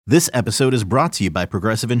This episode is brought to you by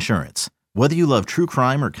Progressive Insurance. Whether you love true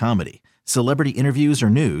crime or comedy, celebrity interviews or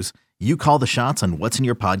news, you call the shots on what's in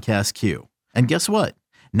your podcast queue. And guess what?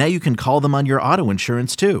 Now you can call them on your auto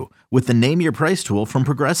insurance too with the Name Your Price tool from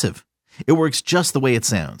Progressive. It works just the way it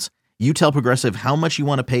sounds. You tell Progressive how much you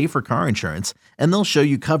want to pay for car insurance, and they'll show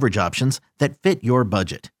you coverage options that fit your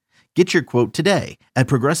budget. Get your quote today at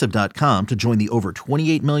Progressive.com to join the over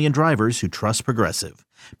 28 million drivers who trust Progressive.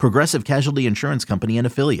 Progressive Casualty Insurance Company and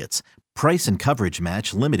Affiliates. Price and coverage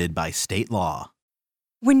match limited by state law.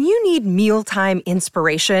 When you need mealtime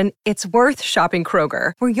inspiration, it's worth shopping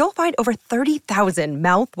Kroger, where you'll find over 30,000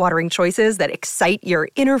 mouth-watering choices that excite your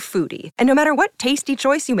inner foodie. And no matter what tasty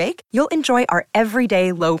choice you make, you'll enjoy our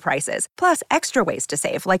everyday low prices, plus extra ways to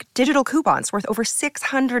save, like digital coupons worth over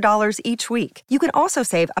 $600 each week. You can also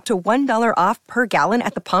save up to $1 off per gallon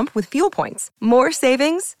at the pump with fuel points. More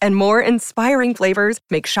savings and more inspiring flavors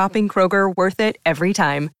make shopping Kroger worth it every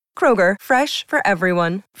time. Kroger, fresh for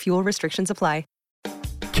everyone. Fuel restrictions apply.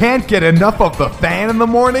 Can't get enough of the fan in the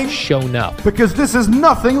morning? Shown up. Because this is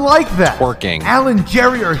nothing like that. Working. Al and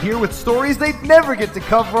Jerry are here with stories they'd never get to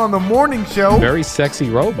cover on the morning show. Very sexy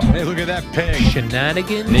robot. Hey, look at that pig.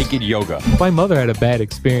 Shenanigans. Naked yoga. My mother had a bad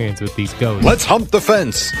experience with these ghosts. Let's hump the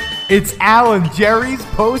fence. It's Al and Jerry's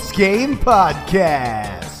Postgame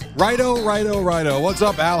Podcast. Righto. What's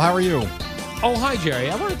up, Al? How are you? Oh, hi, Jerry.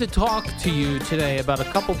 I wanted to talk to you today about a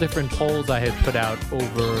couple different polls I had put out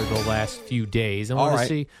over the last few days. I want to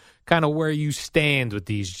see kind of where you stand with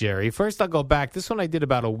these, Jerry. First, I'll go back. This one I did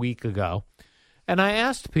about a week ago. And I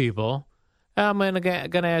asked people, I'm going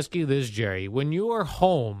to ask you this, Jerry. When you are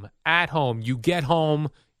at home, you get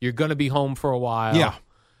home, you're going to be home for a while. Yeah.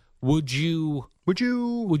 Would you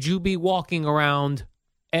be walking around,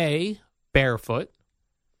 A, barefoot?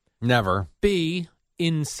 Never. B,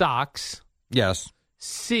 in socks? Yes.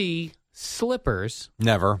 C, slippers.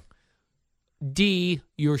 Never. D,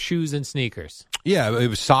 your shoes and sneakers. Yeah, it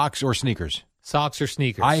was socks or sneakers. Socks or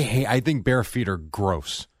sneakers. I think bare feet are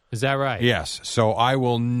gross. Is that right? Yes. So I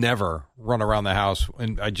will never run around the house,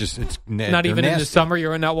 and it's not even in the summer.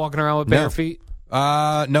 You're not walking around with bare feet.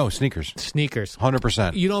 No, sneakers. Sneakers.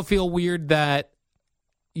 100%. You don't feel weird that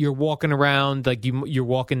you're walking around like you're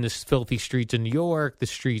walking the filthy streets of New York, the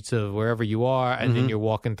streets of wherever you are, and then you're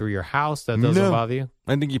walking through your house. That doesn't bother you?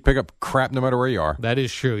 I think you pick up crap no matter where you are. That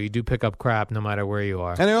is true. You do pick up crap no matter where you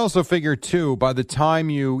are. And I also figure too, by the time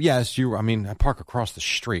I park across the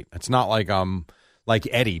street. It's not like like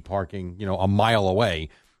Eddie parking, a mile away.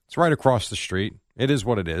 It's right across the street. It is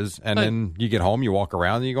what it is. And then you get home, you walk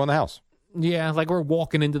around, and you go in the house. Yeah, like we're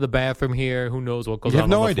walking into the bathroom here. Who knows what goes on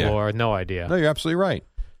the floor? No idea. No, you're absolutely right.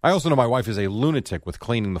 I also know my wife is a lunatic with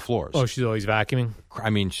cleaning the floors. Oh, she's always vacuuming? I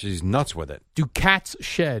mean, she's nuts with it. Do cats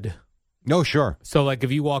shed? No, sure. So, like,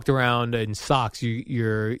 if you walked around in socks,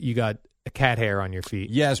 you got a cat hair on your feet.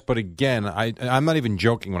 Yes, but again, I'm not even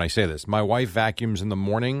joking when I say this. My wife vacuums in the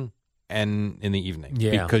morning and in the evening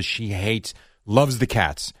because she loves the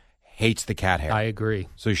cats, hates the cat hair. I agree.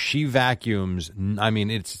 So she vacuums. I mean,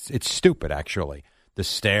 it's stupid, actually. The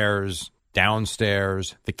stairs,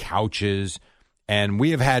 downstairs, the couches. And we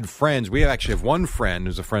have had friends. We actually have one friend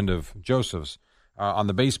who's a friend of Joseph's on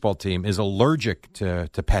the baseball team is allergic to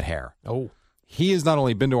pet hair. Oh. He has not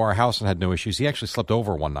only been to our house and had no issues, he actually slept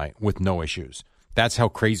over one night with no issues. That's how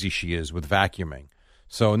crazy she is with vacuuming.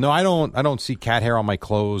 So, no, I don't see cat hair on my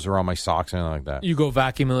clothes or on my socks or anything like that. You go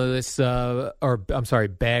vacuumless,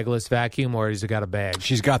 bagless vacuum, or has it got a bag?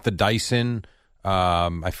 She's got the Dyson.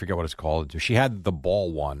 I forget what it's called. She had the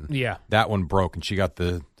ball one. Yeah. That one broke, and she got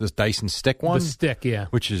this Dyson stick one. The stick, yeah.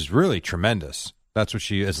 Which is really tremendous. That's what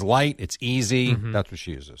it's light, it's easy. Mm-hmm. That's what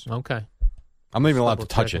she uses. Okay. I'm not even allowed to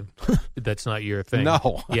touch it. That's not your thing.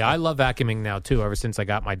 No. Yeah, I love vacuuming now, too, ever since I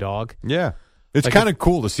got my dog. Yeah. It's kind of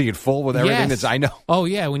cool to see it full with everything that's, I know. Oh,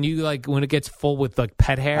 yeah, when it gets full with like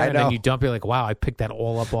pet hair and then you dump, you're like, wow, I picked that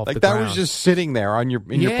all up off the ground. That was just sitting there in your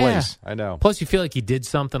place. I know. Plus, you feel like you did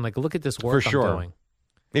something. Like, look at this work I'm doing.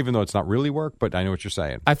 Even though it's not really work, but I know what you're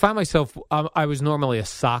saying. I find myself, I was normally a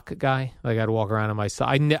sock guy. Like, I'd walk around in my sock.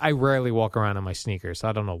 I rarely walk around in my sneakers.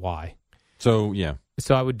 I don't know why. So, yeah.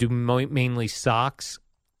 So I would do mainly socks,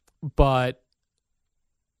 but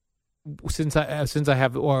since I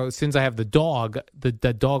have the dog, the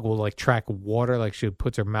dog will like track water. Like she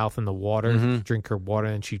puts her mouth in the water, drink her water,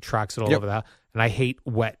 and she tracks it all over the house. And I hate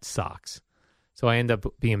wet socks, so I end up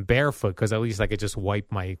being barefoot because at least I could just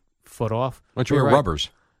wipe my foot off. Why don't you wear rubbers?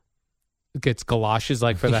 Gets galoshes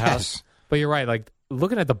like for the house. But you're right. Like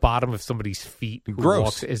looking at the bottom of somebody's feet who Gross.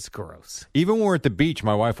 walks is gross. Even when we're at the beach,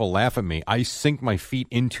 my wife will laugh at me. I sink my feet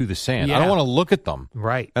into the sand. Yeah. I don't want to look at them.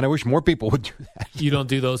 Right. And I wish more people would do that. You don't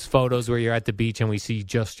do those photos where you're at the beach and we see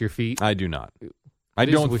just your feet? I do not. I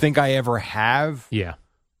don't think I ever have. Yeah.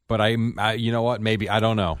 But I you know what? Maybe. I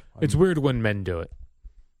don't know. It's weird when men do it.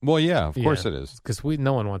 Well, yeah, of course it is. Because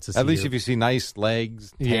no one wants to see At least if you see nice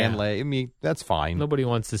legs, tan leg, I mean, that's fine. Nobody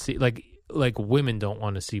wants to see, like women don't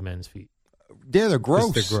want to see men's feet. Yeah, they're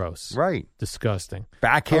gross. They're gross. Right. Disgusting.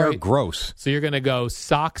 Back hair, All right. gross. So you're going to go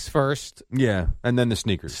socks first. Yeah, and then the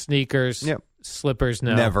sneakers. Sneakers. Yep. Slippers,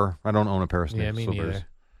 no. Never. I don't own a pair of slippers. Yeah, me neither.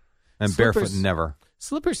 And Slippers- barefoot, never.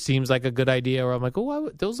 Slippers seems like a good idea, or I'm like, oh,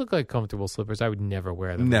 those look like comfortable slippers. I would never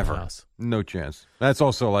wear them Never. in the house. No chance. That's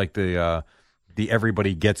also like the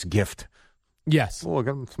everybody gets gift. Yes. Oh,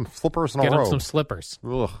 get them some slippers and Get a them robe. some slippers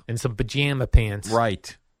Ugh. and some pajama pants.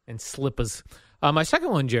 Right. And slippers. My second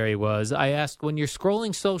one, Jerry, was I asked when you're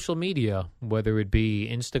scrolling social media, whether it be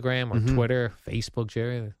Instagram or Twitter, Facebook,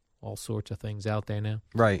 Jerry, all sorts of things out there now.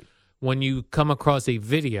 Right. When you come across a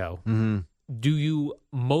video, do you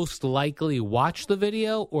most likely watch the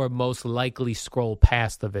video or most likely scroll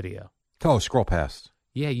past the video? Oh, scroll past.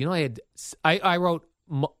 Yeah, you know, I wrote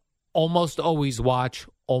almost always watch,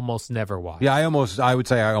 almost never watch. Yeah, I would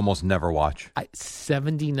say I almost never watch.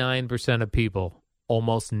 79% of people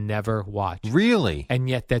almost never watch. Really? And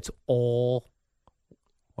yet that's all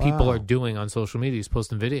people are doing on social media is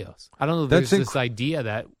posting videos. I don't know. There's this idea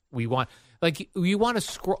that we want, like, you want to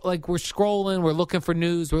scroll, like we're scrolling, we're looking for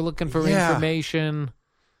news, we're looking for information.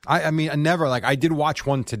 I mean, I never, like, I did watch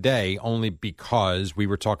one today only because we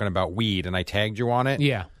were talking about weed and I tagged you on it.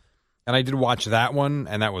 Yeah. And I did watch that one,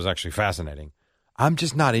 and that was actually fascinating. I'm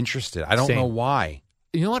just not interested. I don't know why.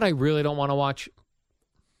 You know what I really don't want to watch?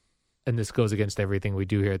 And this goes against everything we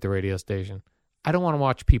do here at the radio station. I don't want to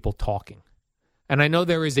watch people talking. And I know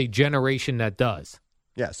there is a generation that does.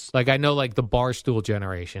 Yes. Like, I know, like, the Barstool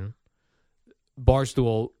generation.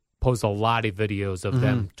 Barstool posts a lot of videos of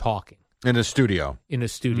them talking. In a studio. In a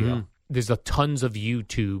studio. There's tons of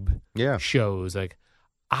YouTube shows. Like,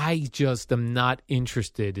 I just am not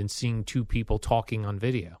interested in seeing two people talking on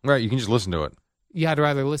video. Right, you can just listen to it. Yeah, I'd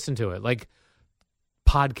rather listen to it. Like,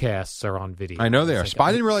 podcasts are on video. I know they are. Like,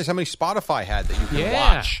 I didn't realize how many Spotify had that you can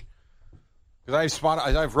watch. Because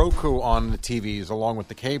I have Roku on the TVs along with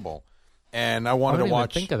the cable, and I wanted to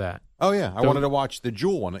watch. Think of that. Oh yeah, I wanted to watch the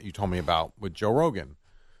Jewel one that you told me about with Joe Rogan.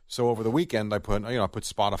 So over the weekend, I put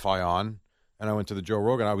Spotify on, and I went to the Joe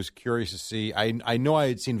Rogan. I was curious to see. I know I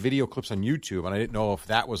had seen video clips on YouTube, and I didn't know if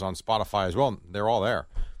that was on Spotify as well. They're all there.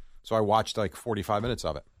 So I watched like 45 minutes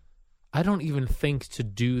of it. I don't even think to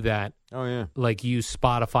do that. Oh yeah, like use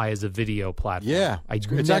Spotify as a video platform. Yeah,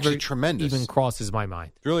 it's actually tremendous. Even crosses my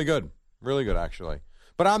mind. It's really good actually.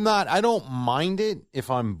 But I don't mind it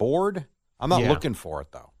if I'm bored. I'm not looking for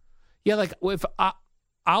it though. Yeah, like if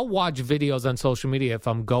I'll watch videos on social media if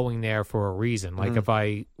I'm going there for a reason. Like if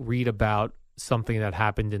I read about something that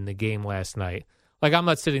happened in the game last night. Like I'm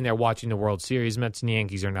not sitting there watching the World Series. Mets and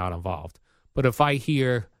Yankees are not involved. But if I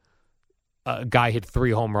hear a guy hit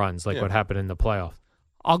 3 home runs, like what happened in the playoffs,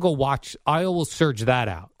 I'll go watch. I will search that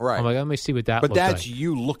out. Right. I'm like, let me see what that looks like. But that's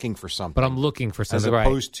you looking for something. But I'm looking for something. As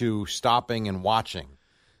opposed to stopping and watching.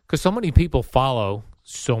 Because so many people follow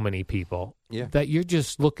so many people that you're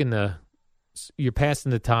just looking to, you're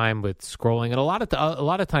passing the time with scrolling. And a lot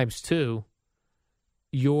of times, too,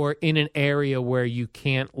 you're in an area where you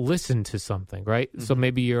can't listen to something, right? So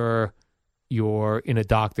maybe you're in a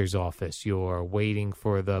doctor's office, you're waiting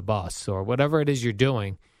for the bus or whatever it is you're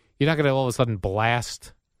doing. You're not going to all of a sudden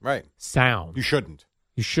blast sound. You shouldn't.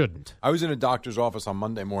 You shouldn't. I was in a doctor's office on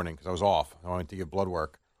Monday morning because I was off. I went to get blood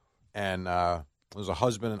work. And there was a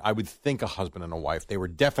husband, and I would think a husband and a wife. They were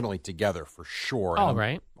definitely together for sure. Oh, and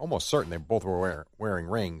right. I'm almost certain they both were wearing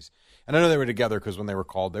rings. And I know they were together because when they were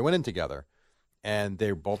called, they went in together. And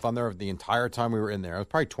they were both on there the entire time we were in there. It was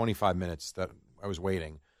probably 25 minutes that I was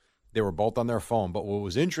waiting. They were both on their phone. But what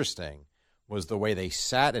was interesting was the way they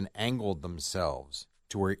sat and angled themselves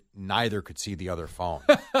to where neither could see the other phone.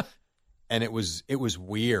 And it was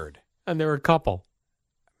weird. And they were a couple.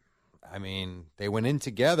 I mean, they went in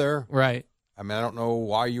together. Right. I mean, I don't know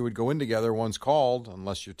why you would go in together. One's called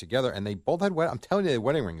unless you're together. And they both had, I'm telling you, they had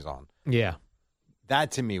wedding rings on. Yeah.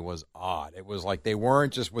 That to me was odd. It was like they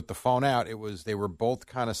weren't just with the phone out. It was they were both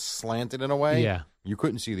kind of slanted in a way. Yeah. You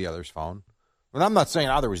couldn't see the other's phone. And I'm not saying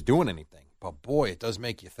either was doing anything, but boy, it does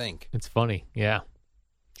make you think. It's funny. Yeah.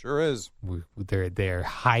 Sure is. They're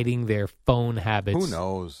hiding their phone habits. Who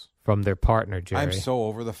knows? From their partner, Jerry. I'm so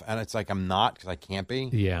over and it's like I'm not because I can't be.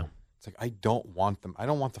 Yeah. It's like I don't want them. I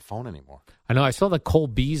don't want the phone anymore. I know. I saw that Cole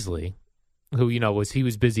Beasley who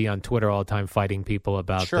was busy on Twitter all the time fighting people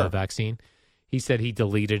about the vaccine. He said he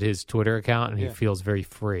deleted his Twitter account and he feels very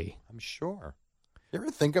free. I'm sure. You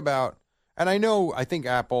ever think about? And I think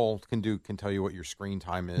Apple can tell you what your screen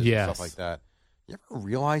time is and stuff like that. You ever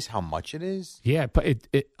realize how much it is? Yeah, but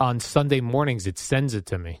it on Sunday mornings it sends it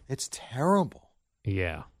to me. It's terrible.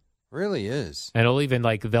 Yeah. Really is. And it'll even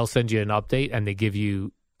they'll send you an update and they give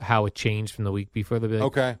you how it changed from the week before. They'll be like,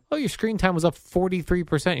 okay. Oh, your screen time was up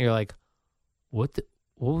 43%. You're like, what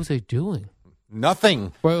was I doing?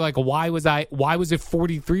 Nothing. Or why was it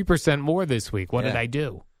 43% more this week? What did I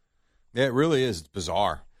do? Yeah, it really is. It's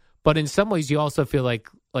bizarre. But in some ways you also feel like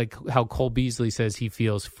how Cole Beasley says he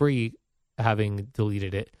feels free having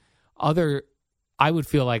deleted it. I would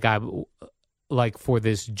feel like I'm for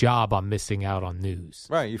this job, I'm missing out on news.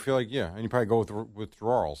 Right. You feel like, and you probably go with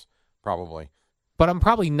withdrawals, probably. But I'm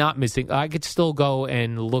probably not missing. I could still go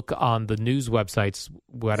and look on the news websites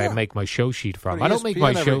where I make my show sheet from. I don't make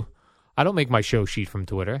my show sheet from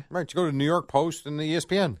Twitter. Right. You go to New York Post and the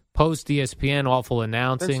ESPN. Post, ESPN, Awful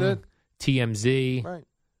Announcing, That's it. TMZ. Right.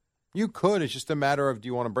 You could. It's just a matter of, do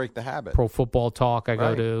you want to break the habit? Pro Football Talk I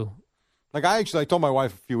go to. I told my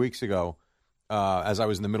wife a few weeks ago, as I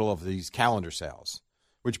was in the middle of these calendar sales,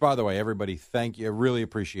 which, by the way, everybody, thank you. I really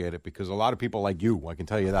appreciate it because a lot of people like you, I can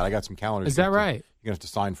tell you that. I got some calendars. Is that right? You're going to have to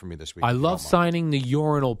sign for me this week. I love signing the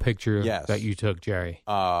urinal picture that you took, Jerry.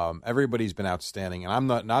 Everybody's been outstanding, and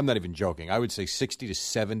I'm not even joking. I would say 60 to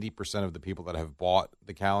 70% of the people that have bought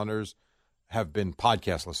the calendars have been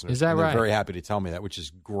podcast listeners. Is that and right? They're very happy to tell me that, which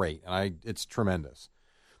is great, and it's tremendous.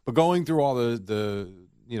 But going through all the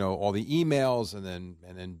all the emails and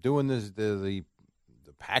then doing the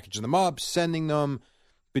packaging them up, sending them,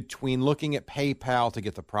 between looking at PayPal to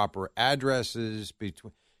get the proper addresses,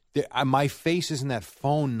 my face is in that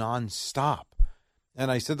phone nonstop. And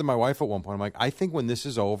I said to my wife at one point, I'm like, I think when this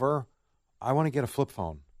is over, I want to get a flip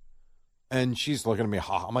phone. And she's looking at me,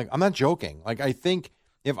 I'm like, I'm not joking. I think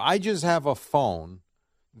if I just have a phone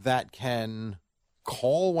that can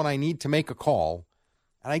call when I need to make a call,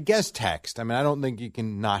 and I guess text. I mean, I don't think you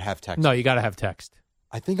can not have text. No, you got to have text.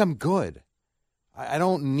 I think I'm good. I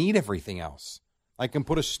don't need everything else. I can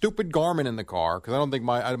put a stupid Garmin in the car because I don't think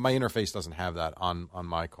my interface doesn't have that on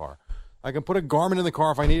my car. I can put a Garmin in the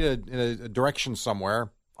car if I need a direction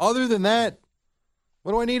somewhere. Other than that,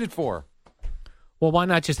 what do I need it for? Well, why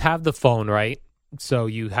not just have the phone, right? So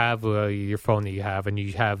you have your phone that you have, and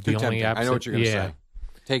you have the only apps. I know what you're going to say.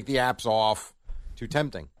 Take the apps off. Too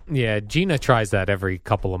tempting. Yeah, Gina tries that every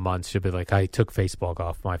couple of months. She'll be like, I took Facebook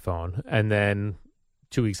off my phone. And then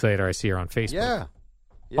 2 weeks later, I see her on Facebook. Yeah.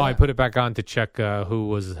 Oh, I put it back on to check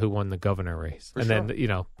who won the governor race. For and sure.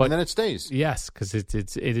 then, but and then it stays. Yes, because it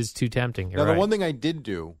is too tempting. You're now, the right. one thing I did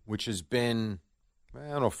do, which has been, I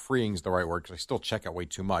don't know if freeing is the right word because I still check it way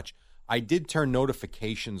too much. I did turn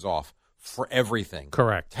notifications off for everything.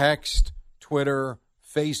 Correct. Text, Twitter,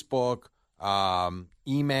 Facebook,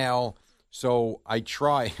 email. So I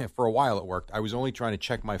try, for a while it worked. I was only trying to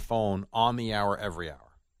check my phone on the hour every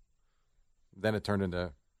hour. Then it turned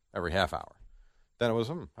into every half hour. Then it was,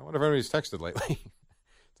 I wonder if anybody's texted lately.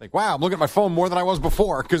 It's like, wow, I'm looking at my phone more than I was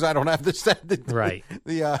before because I don't have this. Right.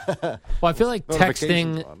 Well, I feel like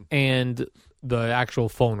texting and the actual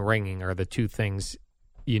phone ringing are the two things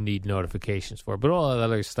you need notifications for. But all that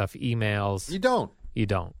other stuff, emails. You don't.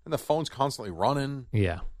 And the phone's constantly running.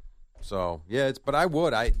 Yeah. So, but I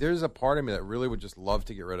would. There's a part of me that really would just love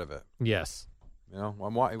to get rid of it. Yes. We have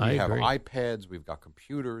iPads, we've got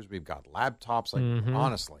computers, we've got laptops.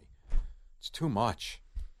 Honestly, it's too much.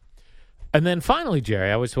 And then finally, Jerry,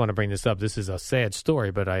 I always want to bring this up. This is a sad story,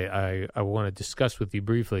 but I want to discuss with you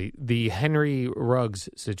briefly the Henry Ruggs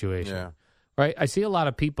situation. Yeah. Right? I see a lot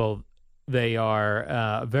of people, they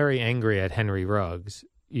are very angry at Henry Ruggs.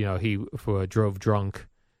 He drove drunk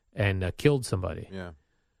and killed somebody. Yeah.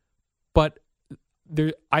 But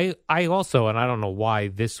I also, and I don't know why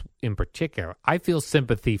this in particular, I feel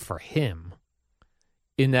sympathy for him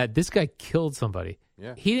in that this guy killed somebody.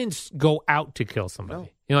 Yeah. He didn't go out to kill somebody. No.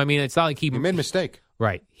 You know what I mean? It's not like he made a mistake.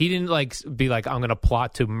 Right. He didn't be like, I'm going to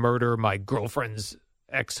plot to murder my girlfriend's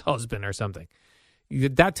ex-husband or something.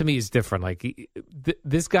 That to me is different. Like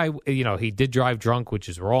this guy, he did drive drunk, which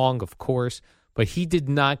is wrong, of course, but he did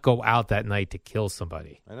not go out that night to kill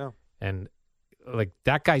somebody. I know. And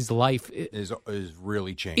that guy's life is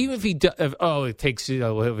really changed. Even if it takes,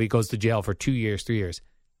 if he goes to jail for 2 years, 3 years,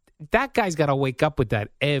 that guy's got to wake up with that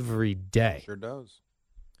every day. Sure does.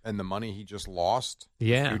 And the money he just lost,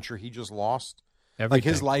 the future he just lost, everything. Like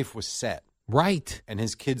his life was set, right? And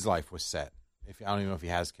his kid's life was set. I don't even know if he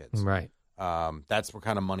has kids, right? That's what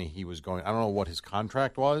kind of money he was going. I don't know what his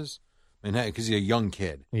contract was, And because he's a young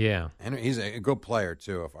kid. Yeah. Henry, he's a good player,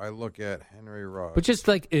 too. If I look at Henry Ruggs. But just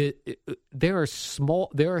like there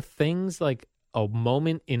are things like a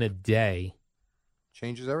moment in a day.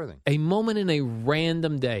 Changes everything. A moment in a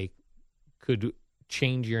random day could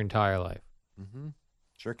change your entire life. Mm-hmm.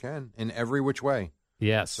 Sure can. In every which way.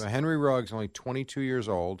 Yes. So Henry Ruggs, only 22 years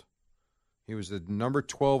old. He was the number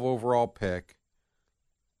 12 overall pick.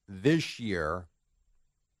 This year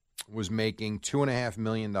was making $2.5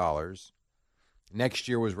 million. Next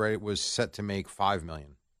year was set to make $5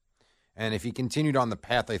 million. And if he continued on the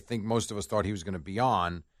path I think most of us thought he was going to be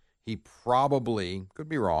on, he probably, could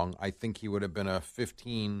be wrong, I think he would have been a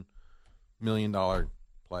 $15 million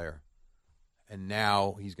player. And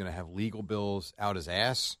now he's going to have legal bills out his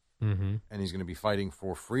ass, and he's going to be fighting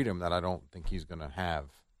for freedom that I don't think he's going to have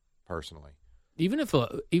personally. Even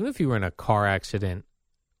if you were in a car accident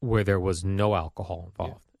where there was no alcohol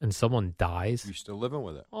involved and someone dies, you're still living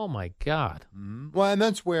with it. Oh my God! Well, and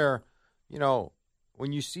that's where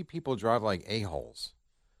when you see people drive like a-holes,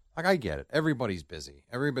 like I get it. Everybody's busy.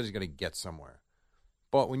 Everybody's going to get somewhere.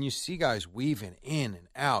 But when you see guys weaving in and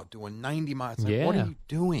out, doing 90 miles, it's like, what are you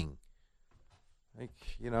doing? Like,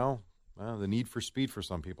 well, the need for speed for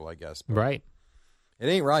some people, I guess. But right. It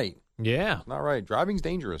ain't right. Yeah. It's not right. Driving's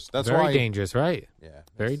dangerous. That's very dangerous, right? Yeah.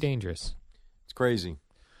 Very dangerous. It's crazy.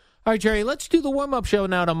 All right, Jerry, let's do the warm-up show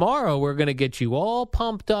now. Tomorrow, we're going to get you all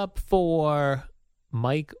pumped up for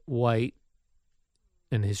Mike White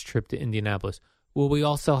and his trip to Indianapolis. Will we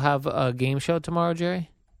also have a game show tomorrow,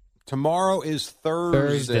 Jerry? Tomorrow is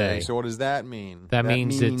Thursday. So what does that mean? That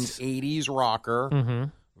means it's 80s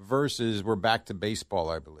rocker versus we're back to baseball,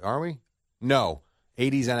 I believe. Are we? No.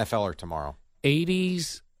 80s NFLer tomorrow.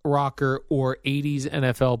 80s rocker or 80s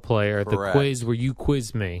NFL player. Correct. The quiz where you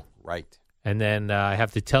quiz me. Right. And then I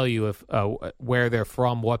have to tell you if where they're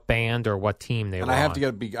from, what band or what team they were I have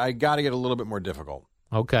on. I got to get a little bit more difficult.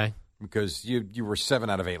 Okay. Because you were 7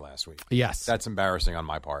 out of 8 last week. Yes. That's embarrassing on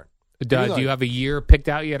my part. Do you have a year picked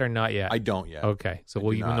out yet or not yet? I don't yet. Okay. So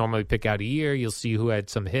will you normally pick out a year? You'll see who had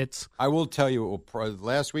some hits. I will tell you,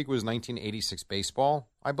 last week was 1986 baseball,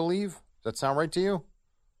 I believe. Does that sound right to you?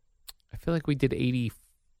 I feel like we did 80.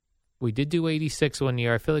 We did do 86 one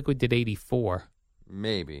year. I feel like we did 84.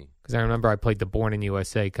 Maybe. Because I remember I played the Born in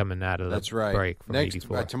USA coming out of the break from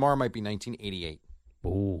 84. Tomorrow might be 1988.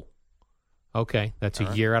 Ooh. Okay. That's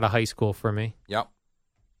a year out of high school for me. Yep.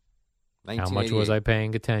 How much was I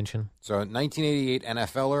paying attention? So 1988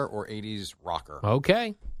 NFLer or 80s rocker.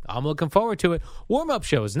 Okay. I'm looking forward to it. Warm-up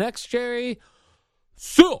shows next, Jerry.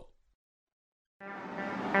 So.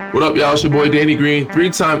 What up, y'all? It's your boy Danny Green,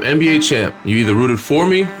 3-time NBA champ. You either rooted for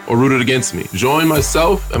me or rooted against me. Join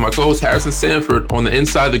myself and my co-host Harrison Sanford on the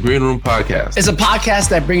Inside the Green Room podcast. It's a podcast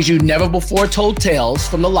that brings you never-before-told tales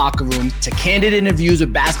from the locker room to candid interviews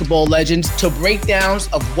with basketball legends to breakdowns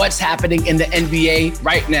of what's happening in the NBA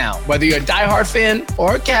right now. Whether you're a diehard fan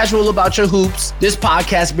or casual about your hoops, this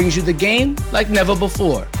podcast brings you the game like never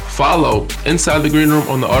before. Follow Inside the Green Room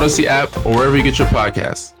on the Odyssey app or wherever you get your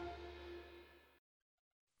podcasts.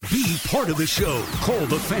 Be part of the show. Call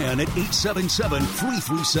the Fan at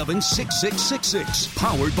 877-337-6666.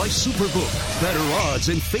 Powered by Superbook. Better odds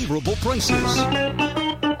and favorable prices.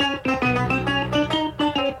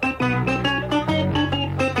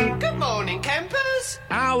 Good morning, campers.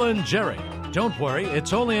 Alan Jerry. Don't worry,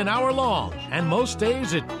 it's only an hour long, and most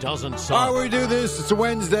days it doesn't suck. All right, we do this. It's a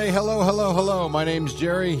Wednesday. Hello, hello, hello. My name's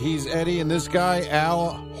Jerry. He's Eddie, and this guy,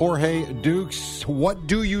 Al Jorge Dukes. What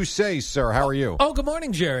do you say, sir? How are you? Oh, good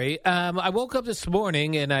morning, Jerry. I woke up this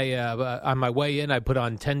morning, and I on my way in, I put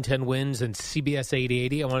on 1010 Wins and CBS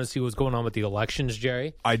 8080. I want to see what's going on with the elections,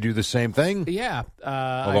 Jerry. I do the same thing. Yeah.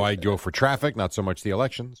 Although I go for traffic, not so much the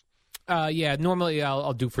elections. Yeah, normally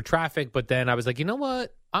I'll do for traffic, but then I was like, you know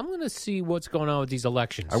what? I'm going to see what's going on with these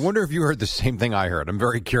elections. I wonder if you heard the same thing I heard. I'm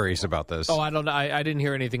very curious about this. Oh, I don't know. I didn't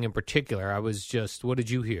hear anything in particular. I was just, what did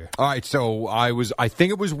you hear? All right, so I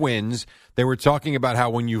think it was Wins. They were talking about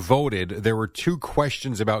how when you voted, there were 2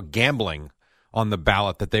 questions about gambling on the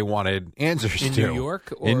ballot that they wanted answers to. In New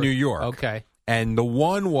York? In New York. Okay. And the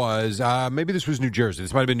one was, maybe this was New Jersey.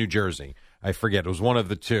 This might have been New Jersey. I forget. It was one of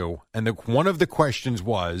the 2. And one of the questions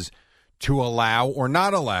was to allow or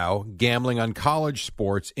not allow gambling on college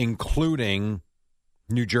sports, including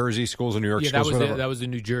New Jersey schools and New York schools. That was the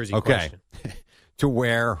New Jersey question. To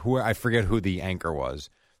where, I forget who the anchor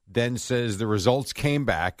was, then says the results came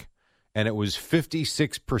back, and it was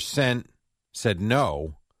 56% said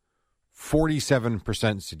no,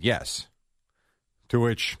 47% said yes, to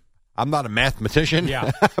which I'm not a mathematician,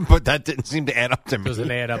 but that didn't seem to add up to me.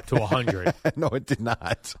 Doesn't add up to 100. No, it did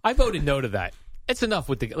not. I voted no to that. It's enough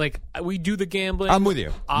with we do the gambling. I'm with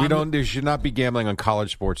you. There should not be gambling on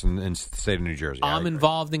college sports in the state of New Jersey. I'm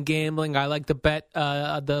involved in gambling. I like to bet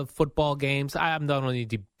the football games. I don't need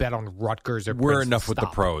to bet on Rutgers or We're Princeton. enough with the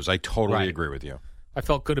pros. I totally agree with you. I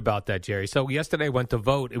felt good about that, Jerry. So yesterday I went to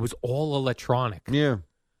vote. It was all electronic. Yeah.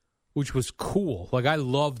 Which was cool. I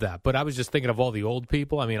love that. But I was just thinking of all the old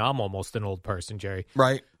people. I mean, I'm almost an old person, Jerry.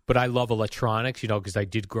 Right. But I love electronics, because I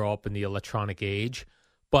did grow up in the electronic age.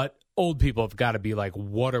 But old people have got to be like,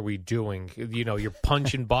 what are we doing? You're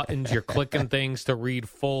punching buttons, you're clicking things to read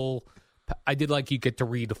full. I did you get to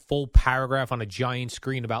read a full paragraph on a giant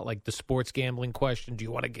screen about the sports gambling question. Do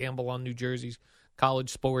you want to gamble on New Jersey's college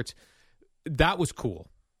sports? That was cool.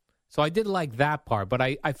 So I did like that part, but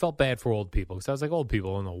I felt bad for old people because I was like, old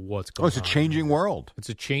people don't know what's going on. It's a changing world. It's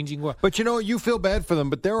a changing world. But you feel bad for them,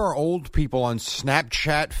 but there are old people on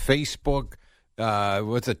Snapchat, Facebook,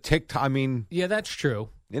 what's a TikTok? I mean... Yeah, that's true.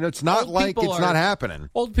 It's not not happening.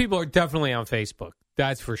 Old people are definitely on Facebook.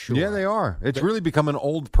 That's for sure. Yeah, they are. It's really become an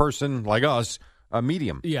old person like us, a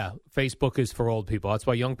medium. Yeah, Facebook is for old people. That's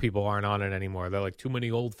why young people aren't on it anymore. They're too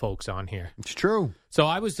many old folks on here. It's true. So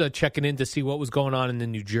I was checking in to see what was going on in the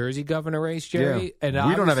New Jersey governor race, Jerry. Yeah. And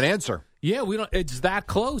we don't have an answer. Yeah, we don't. It's that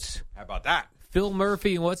close. How about that? Phil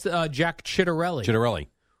Murphy and what's Jack Ciattarelli. Ciattarelli.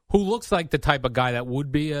 Who looks like the type of guy that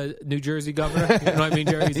would be a New Jersey governor. You know what I mean,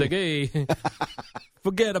 Jerry? He's like, hey,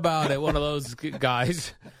 forget about it. One of those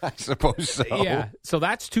guys. I suppose so. Yeah. So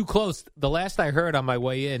that's too close. The last I heard on my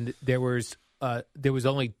way in, Jack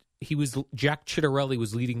Ciattarelli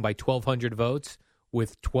was leading by 1,200 votes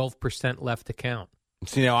with 12% left to count.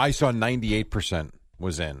 See, now I saw 98%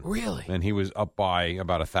 was in. Really? And he was up by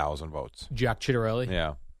about 1,000 votes. Jack Ciattarelli?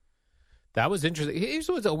 Yeah. That was interesting. Here's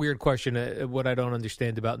what's a weird question, what I don't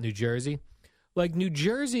understand about New Jersey. New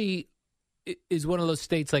Jersey is one of those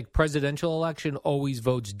states, presidential election, always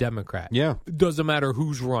votes Democrat. Yeah. It doesn't matter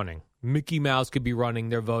who's running. Mickey Mouse could be running,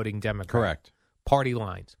 they're voting Democrat. Correct. Party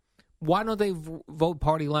lines. Why don't they vote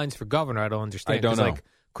party lines for governor? I don't understand. I don't know.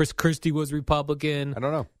 Chris Christie was Republican. I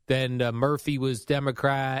don't know. Then Murphy was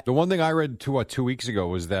Democrat. The one thing I read 2 weeks ago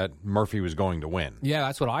was that Murphy was going to win. Yeah,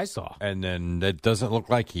 that's what I saw. And then it doesn't look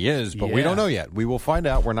like he is, but we don't know yet. We will find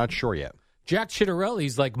out. We're not sure yet. Jack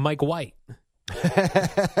Ciattarelli's like Mike White.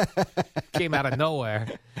 Came out of nowhere.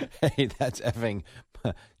 Hey, that's effing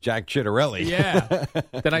Jack Ciattarelli. Yeah.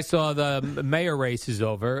 Then I saw the mayor race is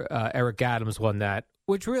over. Eric Adams won that,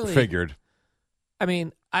 which really... Figured. I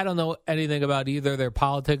mean, I don't know anything about either of their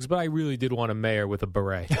politics, but I really did want a mayor with a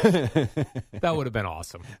beret. That would have been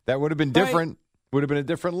awesome. That would have been different. Right. Would have been a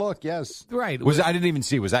different look, yes. Right. I didn't even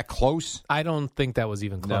see. Was that close? I don't think that was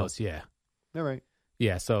even close, yeah. All right.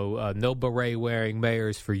 Yeah, so no beret-wearing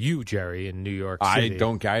mayors for you, Jerry, in New York City.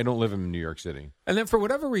 I don't live in New York City. And then for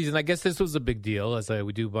whatever reason, I guess this was a big deal, as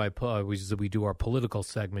we do our political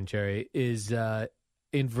segment, Jerry, is...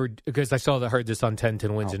 because I heard this on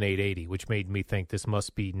 1010 Wins and 880, which made me think this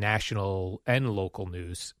must be national and local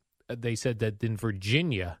news. They said that in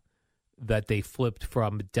Virginia, that they flipped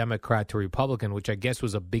from Democrat to Republican, which I guess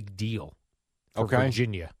was a big deal for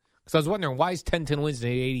Virginia. Because I was wondering, why is 1010 Wins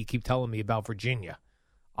and 880 keep telling me about Virginia?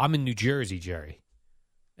 I'm in New Jersey, Jerry,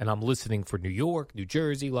 and I'm listening for New York, New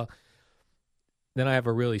Jersey. Then I have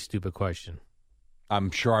a really stupid question.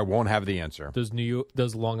 I'm sure I won't have the answer.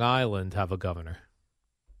 Does Long Island have a governor?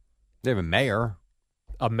 They have a mayor.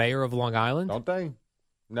 A mayor of Long Island? Don't they?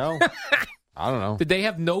 No. I don't know. Did they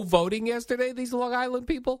have no voting yesterday, these Long Island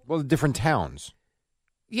people? Well, different towns.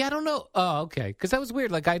 Yeah, I don't know. Oh, okay. Because that was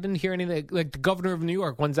weird. I didn't hear anything. The governor of New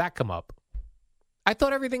York, when's that come up? I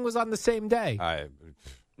thought everything was on the same day.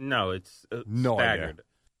 No, it's no staggered. Idea.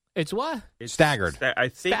 It's what? It's staggered. I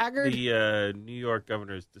think staggered? The New York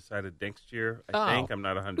governors decided next year. I think. I'm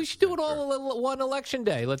not 100%. We should do it all one election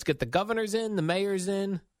day. Let's get the governors in, the mayors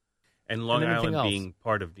in. And Long Island being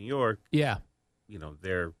part of New York, yeah,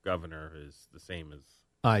 their governor is the same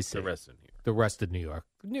as the rest of New York. The rest of New York.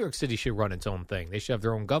 New York City should run its own thing. They should have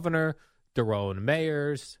their own governor, their own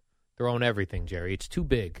mayors, their own everything, Jerry. It's too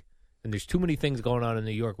big. And there's too many things going on in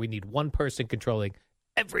New York. We need one person controlling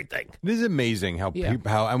everything. It is amazing how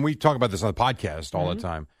and we talk about this on the podcast all the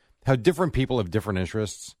time, how different people have different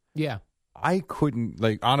interests. Yeah. I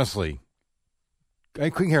couldn't, honestly... I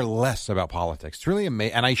couldn't care less about politics. It's really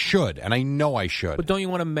amazing, and I should, and I know I should. But don't you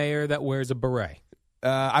want a mayor that wears a beret?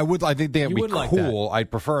 I would. I think that would be cool. I'd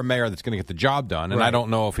prefer a mayor that's going to get the job done, and I don't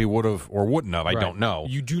know if he would have or wouldn't have. I don't know.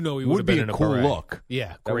 You do know he would have been in a cool beret. Look.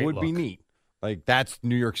 Yeah, that great would look. be neat. That's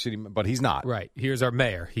New York City, but he's not. Right. Here's our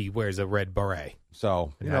mayor. He wears a red beret.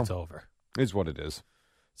 So that's over. Is what it is.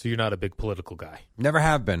 So you're not a big political guy. Never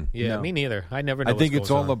have been. Yeah, no. Me neither. I never know. I think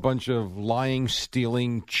it's all a bunch of lying,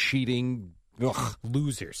 stealing, cheating, Ugh.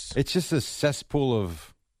 Losers. It's just a cesspool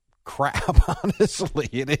of crap, honestly.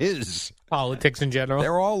 It is. Politics in general?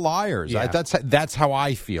 They're all liars. Yeah. That's how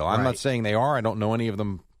I feel. I'm Right. not saying they are. I don't know any of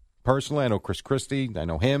them personally. I know Chris Christie. I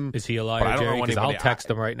know him. Is he a But liar, I don't Jerry? know Because anybody. I'll text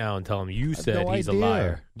him right now and tell him you said no he's idea. a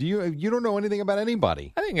liar. Do you don't know anything about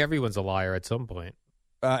anybody? I think everyone's a liar at some point.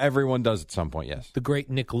 Everyone does at some point, yes. The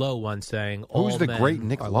great Nick Lowe once sang, all Who's the men great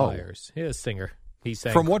Nick are Lowe? liars. He's a singer. He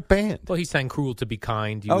sang, From what band? Well, he sang Cruel to Be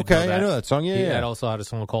Kind. You would Okay, that. I know that song. Yeah, He yeah. had also had a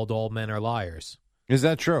song called All Men Are Liars. Is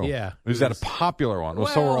that true? Yeah. Is that a popular one? Well,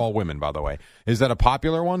 so are all women, by the way. Is that a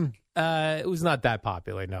popular one? It was not that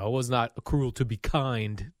popular, no. It was not a Cruel to Be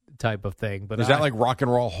Kind type of thing. But Is that like Rock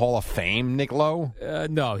and Roll Hall of Fame, Nick Lowe?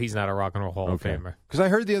 No, he's not a Rock and Roll Hall of Famer. Because I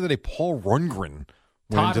heard the other day Paul Rundgren.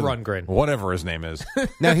 Todd Rundgren. Whatever his name is.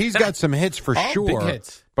 Now, he's got some hits for sure. Big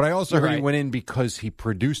hits. But I also You're heard he right. went in because he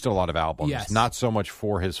produced a lot of albums, Yes. not so much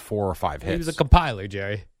for his 4 or 5 hits. He was a compiler,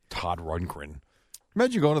 Jerry. Todd Rundgren.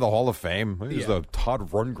 Imagine going to the Hall of Fame. This is the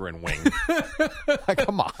Todd Rundgren wing.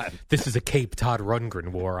 Come on. This is a Cape Todd Rundgren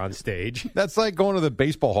wore on stage. That's like going to the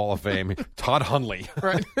Baseball Hall of Fame. Todd Hundley.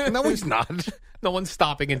 Right. No, he's not. No one's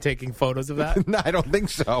stopping and taking photos of that? No, I don't think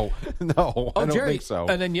so. No, I don't Jerry, think so.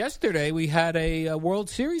 And then yesterday we had a World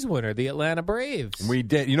Series winner, the Atlanta Braves. We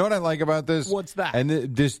did. You know what I like about this? What's that? And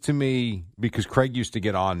this to me, because Craig used to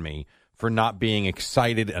get on me for not being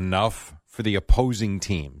excited enough for the opposing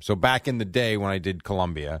team. So back in the day when I did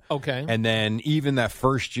Columbia. Okay. And then even that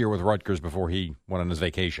first year with Rutgers before he went on his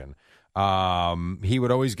vacation, he would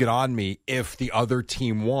always get on me if the other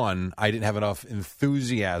team won. I didn't have enough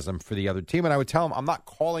enthusiasm for the other team. And I would tell him, I'm not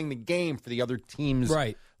calling the game for the other team's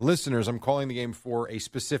listeners. I'm calling the game for a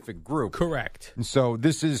specific group. Correct. And so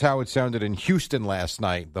this is how it sounded in Houston last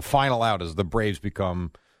night. The final out as the Braves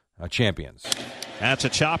become champions. That's a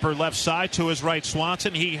chopper left side to his right.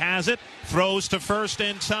 Swanson, he has it, throws to first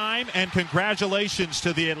in time, and congratulations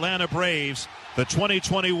to the Atlanta Braves, the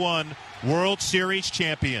 2021 World Series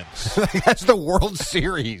champions. That's the World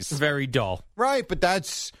Series. Very dull. Right, but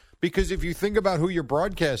that's because if you think about who you're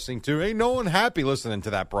broadcasting to, ain't no one happy listening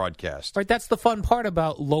to that broadcast. Right, that's the fun part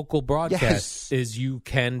about local broadcasts is you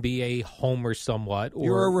can be a homer somewhat. Or,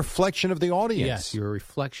 you're a reflection of the audience. Yes, you're a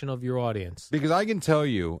reflection of your audience. Because I can tell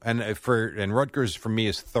you, and Rutgers for me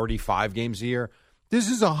is 35 games a year. This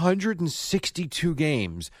is 162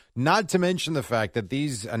 games, not to mention the fact that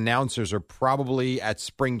these announcers are probably at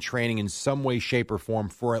spring training in some way, shape, or form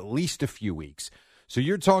for at least a few weeks. So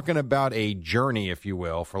you're talking about a journey, if you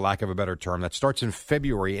will, for lack of a better term, that starts in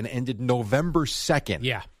February and ended November 2nd.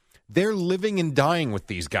 Yeah. They're living and dying with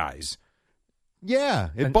these guys.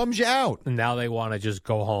 Yeah, it bums you out. And now they want to just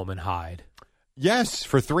go home and hide. Yes,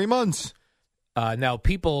 for 3 months. Now,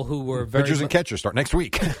 people who were very... Pitchers and catchers start next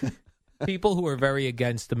week. People who are very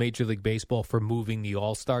against the Major League Baseball for moving the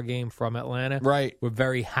All-Star game from Atlanta were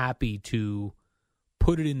very happy to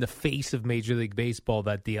put it in the face of Major League Baseball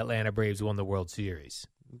that the Atlanta Braves won the World Series.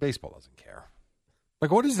 Baseball doesn't care. Like,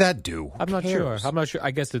 what does that do? I'm not sure. I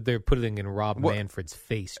guess that they're putting it in Rob Manfred's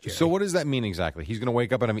face, Jerry. So what does that mean exactly? He's going to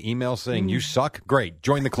wake up and have an email saying, you suck? Great.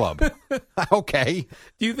 Join the club. Okay.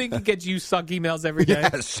 Do you think he gets you suck emails every day?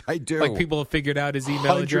 Yes, I do. Like people have figured out his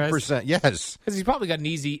email address? 100%, yes. Because he's probably got an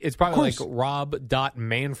easy, it's probably like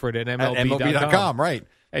rob.manfred at MLB.com. Right.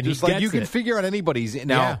 And just he like gets you can it. figure out anybody's.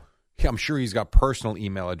 Now, I'm sure he's got personal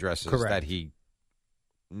email addresses that he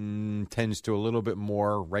tends to a little bit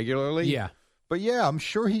more regularly. Yeah. But yeah, I'm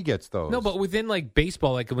sure he gets those. No, but within like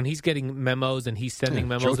baseball, like when he's getting memos and he's sending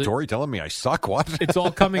memos. Joe Torre telling me I suck, what? It's all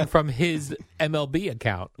coming from his MLB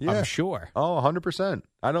account, I'm sure. Oh, 100%.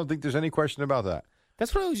 I don't think there's any question about that.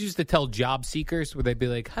 That's what I always used to tell job seekers, where they'd be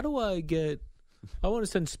like, how do I want to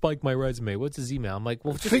send Spike my resume. What's his email? I'm like,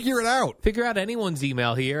 well, just figure it out. Figure out anyone's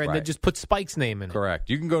email here, and then just put Spike's name in it. Correct.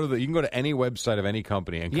 You can go to any website of any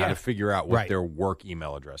company and kind of figure out what their work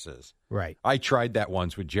email address is. Right. I tried that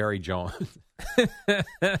once with Jerry Jones.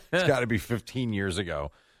 It's got to be 15 years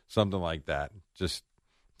ago, something like that. Just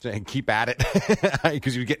saying, keep at it,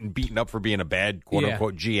 because you're getting beaten up for being a bad quote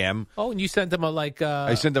unquote GM. Oh, and you sent him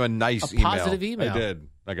I sent him a nice positive email. I did.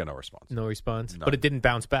 I got no response. No response, No. But it didn't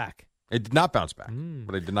bounce back. It did not bounce back,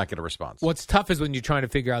 but I did not get a response. What's tough is when you're trying to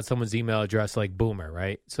figure out someone's email address like Boomer,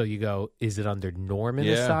 right? So you go, is it under Norman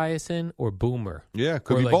Esiason or Boomer? Yeah,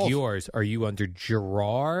 could or be like both. Yours, are you under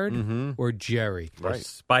Gerard or Jerry? Right.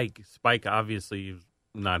 Spike obviously is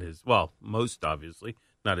not his, most obviously,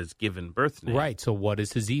 not his given birth name. Right, so what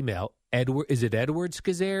is his email? Is it Edward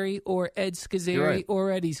Scazzeri or Ed Scazzeri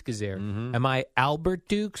or Eddie Scazzeri? Am I Albert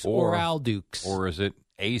Dukes or Al Dukes? Or is it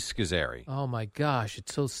A. Scazzeri? Oh, my gosh.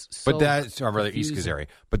 It's so But that's, or rather, E. confusing. Scazzeri.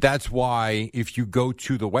 But that's why if you go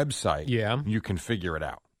to the website, you can figure it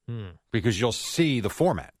out. because you'll see the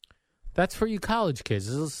format. That's for you college kids.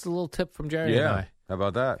 This is a little tip from Jerry and I. How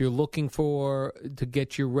about that? If you're looking to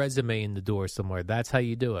get your resume in the door somewhere, that's how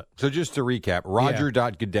you do it. So just to recap,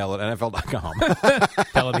 roger.goodell@NFL.com.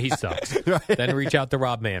 Tell him he sucks. Right. Then reach out to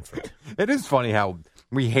Rob Manfred. It is funny how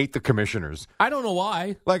we hate the commissioners. I don't know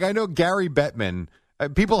why. Like, I know Gary Bettman.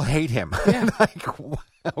 People hate him. Yeah.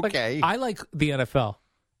 Okay. I like the NFL.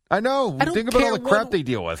 I know. Think about all the crap they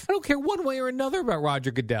deal with. I don't care one way or another about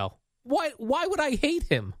Roger Goodell. Why would I hate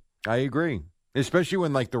him? I agree. Especially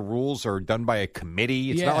when, like, the rules are done by a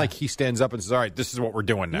committee. It's not like he stands up and says, all right, this is what we're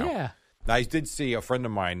doing now. Yeah. I did see a friend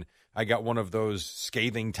of mine. I got one of those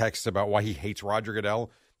scathing texts about why he hates Roger Goodell.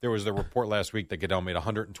 There was the report last week that Goodell made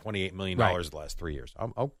 $128 million the last 3 years.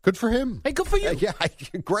 Oh, good for him. Hey, good for you. Yeah,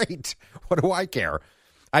 great. What do I care?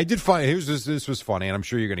 I did find this was funny, and I'm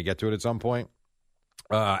sure you're going to get to it at some point.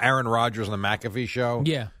 Aaron Rodgers on the McAfee show.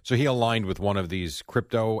 Yeah. So he aligned with one of these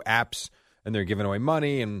crypto apps, and they're giving away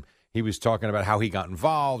money, and he was talking about how he got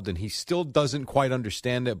involved, and he still doesn't quite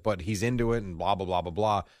understand it, but he's into it, and blah, blah, blah, blah,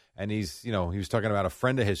 blah. And he was talking about a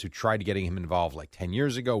friend of his who tried to getting him involved like 10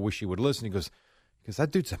 years ago, wish he would listen. He goes, because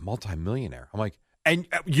that dude's a multimillionaire. I'm like, and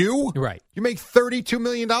you? Right. You make $32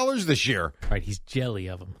 million this year. Right. He's jelly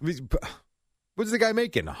of him. What's the guy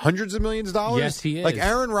making? Hundreds of millions of dollars? Yes, he is. Like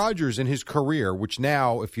Aaron Rodgers in his career, which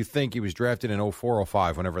now, if you think he was drafted in 04,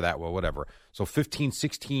 05, whenever that was, whatever. So 15,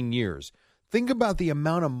 16 years. Think about the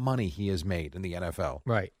amount of money he has made in the NFL.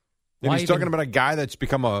 Right. And he's talking about a guy that's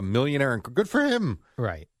become a millionaire, and good for him.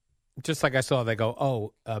 Right. Just like I saw, they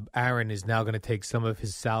go, Aaron is now going to take some of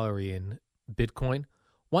his salary in Bitcoin.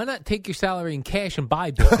 Why not take your salary in cash and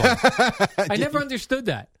buy Bitcoin? I never understood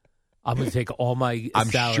that. I'm going to take all my salary.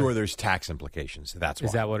 I'm sure there's tax implications. That's why.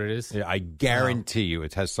 Is that what it is? Yeah, I guarantee you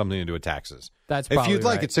it has something to do with taxes. That's if probably you'd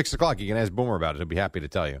like right. at 6 o'clock, you can ask Boomer about it. He'll be happy to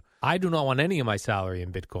tell you. I do not want any of my salary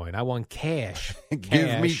in Bitcoin. I want cash.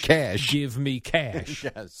 Give me cash. Give me cash.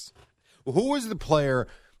 Yes. Well, who was the player?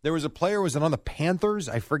 There was a player, was it on the Panthers?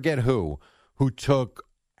 I forget who took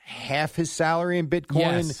half his salary in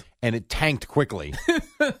Bitcoin, and it tanked quickly.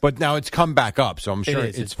 But now it's come back up, so I'm sure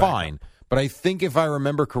it's fine. But I think if I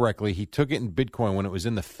remember correctly, he took it in Bitcoin when it was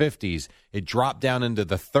in the 50s. It dropped down into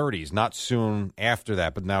the 30s, not soon after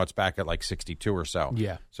that, but now it's back at like 62 or so.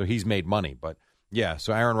 Yeah. So he's made money. But, yeah,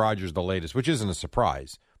 so Aaron Rodgers, the latest, which isn't a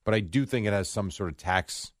surprise. But I do think it has some sort of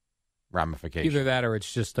tax ramification. Either that or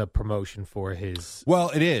it's just a promotion for his...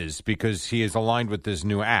 Well, it is, because he is aligned with this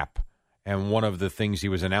new app. And one of the things he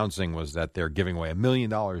was announcing was that they're giving away $1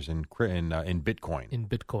 million in Bitcoin. In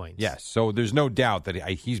Bitcoins. Yes. So there's no doubt that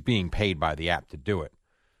he's being paid by the app to do it.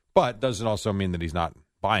 But doesn't also mean that he's not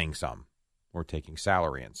buying some or taking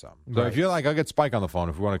salary in some. So if you like, I'll get Spike on the phone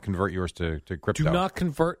if we want to convert yours to crypto. Do not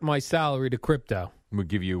convert my salary to crypto. We'll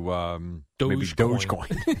give you maybe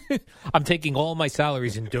Dogecoin. I'm taking all my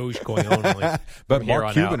salaries in Dogecoin only. But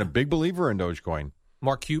Mark Cuban, a big believer in Dogecoin.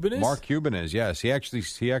 Mark Cuban is? Mark Cuban is, yes. He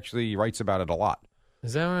actually writes about it a lot.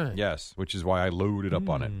 Is that right? Yes, which is why I loaded up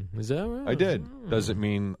on it. Is that right? I did. Does it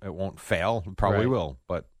mean it won't fail? It probably will.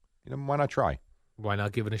 But why not try? Why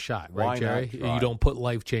not give it a shot, right, Why Jerry? not try? You don't put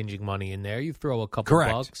life-changing money in there. You throw a couple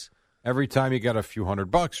bucks. Every time you got a few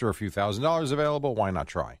 $100 or a few $1,000s available, why not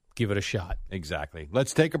try? Give it a shot. Exactly.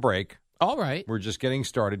 Let's take a break. All right. We're just getting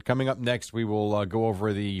started. Coming up next, we will go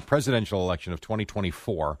over the presidential election of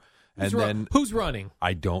 2024. Who's running?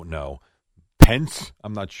 I don't know. Pence?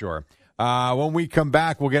 I'm not sure. When we come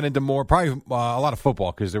back, we'll get into probably a lot of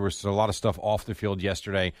football because there was a lot of stuff off the field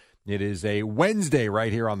yesterday. It is a Wednesday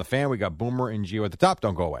right here on The Fan. We got Boomer and Gio at the top.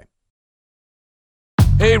 Don't go away.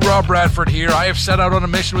 Hey, Rob Bradford here. I have set out on a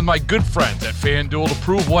mission with my good friends at FanDuel to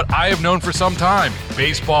prove what I have known for some time.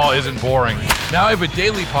 Baseball isn't boring. Now I have a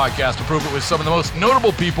daily podcast to prove it with some of the most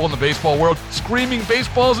notable people in the baseball world, screaming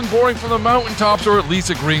baseball isn't boring from the mountaintops, or at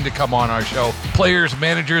least agreeing to come on our show. Players,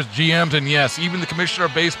 managers, GMs, and yes, even the commissioner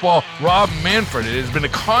of baseball, Rob Manfred. It has been a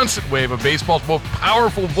constant wave of baseball's most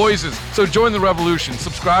powerful voices. So join the revolution.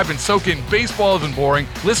 Subscribe and soak in Baseball Isn't Boring.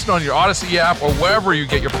 Listen on your Odyssey app or wherever you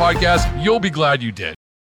get your podcasts. You'll be glad you did.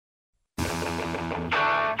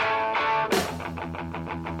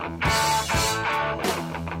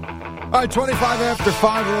 All right, 25 after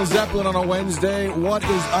 5, Lil Zeppelin on a Wednesday. What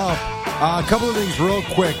is up? A couple of things real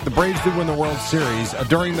quick. The Braves did win the World Series.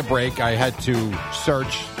 During the break, I had to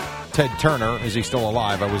search Ted Turner. Is he still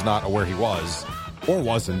alive? I was not aware he was or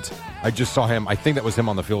wasn't. I just saw him. I think that was him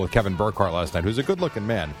on the field with Kevin Burkhardt last night, who's a good-looking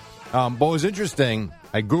man. But what was interesting,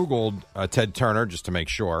 I Googled Ted Turner just to make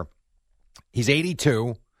sure. He's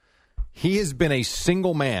 82. He has been a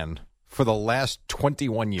single man for the last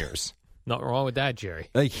 21 years. Nothing wrong with that, Jerry.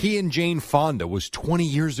 Like he and Jane Fonda was 20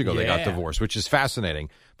 years ago they got divorced, which is fascinating.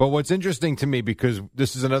 But what's interesting to me, because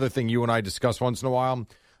this is another thing you and I discuss once in a while,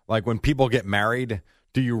 like when people get married,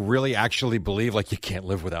 do you really actually believe like you can't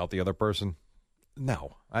live without the other person?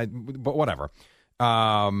 No, but whatever.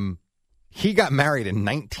 He got married in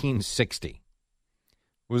 1960.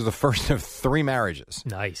 It was the first of 3 marriages.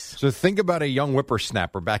 Nice. So think about a young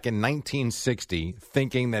whippersnapper back in 1960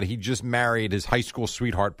 thinking that he just married his high school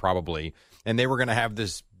sweetheart probably, and they were going to have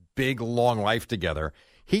this big, long life together.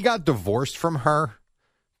 He got divorced from her,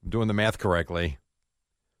 I'm doing the math correctly,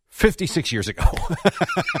 56 years ago.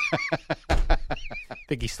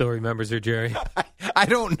 Think he still remembers her, Jerry? I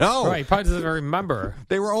don't know. Right, he probably doesn't remember her.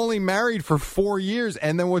 They were only married for 4 years,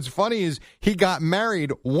 and then what's funny is he got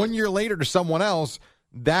married 1 year later to someone else.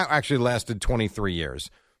 That actually lasted 23 years.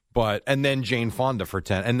 And then Jane Fonda for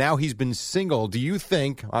 10. And now he's been single. Do you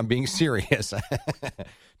think, I'm being serious,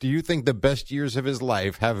 do you think the best years of his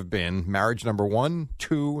life have been marriage number 1,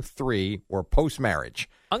 2, 3, or post-marriage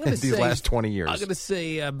these last 20 years? I'm going to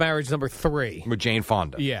say marriage number 3. With Jane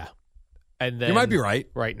Fonda. Yeah. And then you might be right.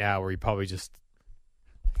 Right now, where he probably just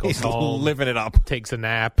goes He's home, living it up. Takes a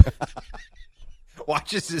nap.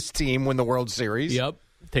 Watches his team win the World Series. Yep.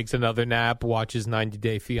 Takes another nap, watches 90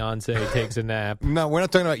 Day Fiancé, takes a nap. No, we're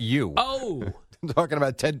not talking about you. Oh. I'm talking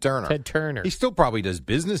about Ted Turner. Ted Turner. He still probably does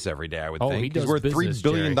business every day, I would think. He does He's worth business, $3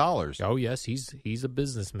 billion. Jerry. Oh, yes, he's a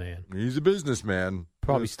businessman. He's a businessman.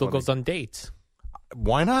 Probably still goes on dates.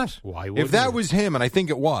 Why not? Why would If that was him, and I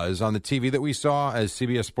think it was, on the TV that we saw as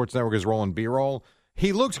CBS Sports Network is rolling B-roll,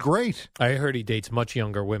 he looks great. I heard he dates much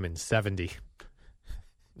younger women, 70.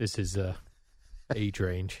 This is age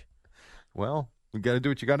range. Well, you got to do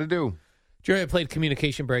what you got to do. Jerry, I played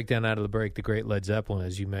Communication Breakdown out of the break, the great Led Zeppelin,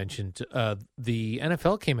 as you mentioned. The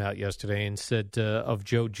NFL came out yesterday and said of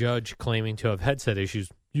Joe Judge claiming to have headset issues,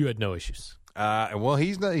 you had no issues. Well,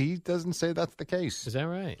 he doesn't say that's the case. Is that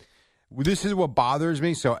right? This is what bothers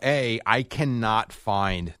me. So, I cannot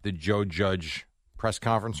find the Joe Judge press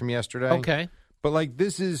conference from yesterday. Okay. But,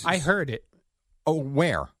 this is... I heard it. Oh,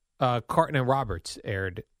 where? Carton and Roberts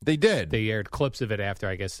aired. They did. They aired clips of it after,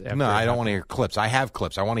 I guess. No, I don't want to hear clips. I have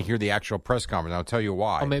clips. I want to hear the actual press conference. I'll tell you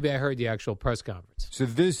why. Oh, maybe I heard the actual press conference. So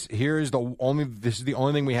this is the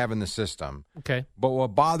only thing we have in the system. Okay. But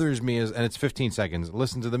what bothers me is, and it's 15 seconds.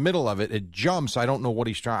 Listen to the middle of it. It jumps. I don't know what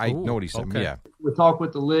he's trying. I know what he said. Okay. Yeah. We talk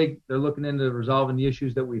with the league. They're looking into resolving the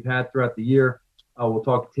issues that we've had throughout the year. We'll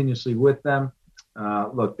talk continuously with them.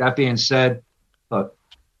 Look, that being said, look,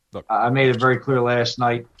 I made it very clear last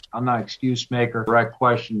night. I'm not an excuse maker. Direct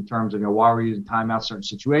question in terms of why we're using timeout certain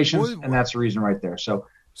situations, and that's the reason right there. So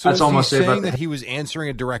that's almost saying that he was answering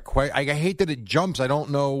a direct question. I hate that it jumps. I don't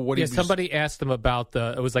know what he was. Somebody asked him about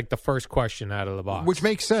it was like the first question out of the box. Which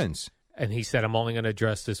makes sense. And he said, I'm only going to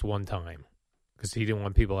address this one time because he didn't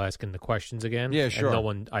want people asking the questions again. Yeah, sure.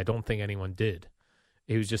 And I don't think anyone did.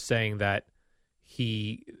 He was just saying that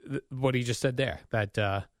what he just said there,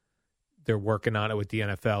 that they're working on it with the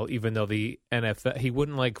NFL, even though the NFL, he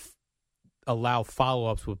wouldn't allow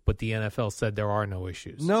follow-ups with, but the NFL said there are no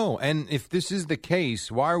issues. No, and if this is the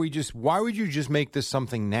case, why would you just make this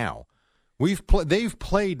something now? They've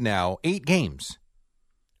played now 8 games.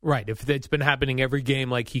 Right, if it's been happening every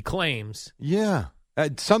game like he claims. Yeah.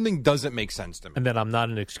 Something doesn't make sense to me. And then I'm not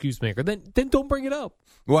an excuse maker. Then don't bring it up.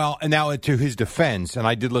 Well, and now to his defense, and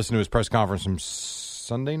I did listen to his press conference from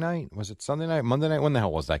Sunday night. Was it Sunday night? Monday night? When the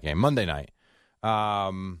hell was that game? Monday night.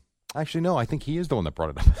 Actually, no, I think he is the one that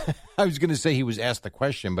brought it up. I was going to say he was asked the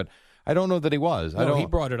question, but I don't know that he was. No, he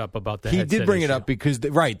brought it up about the He did bring issue. it up because,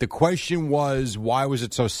 the question was, why was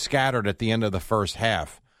it so scattered at the end of the first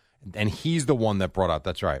half? And he's the one that brought up,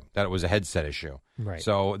 that's right, that it was a headset issue. Right.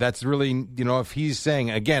 So that's really, if he's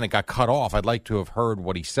saying, again, it got cut off, I'd like to have heard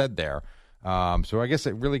what he said there. So I guess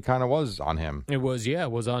it really kind of was on him. It was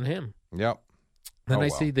on him. Yep. Then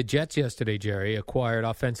see the Jets yesterday, Jerry, acquired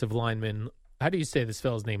offensive lineman, how do you say this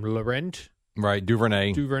fellow's name? Laurent? Right,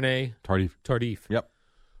 Duvernay. Tardif. Yep.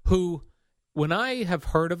 Who, when I have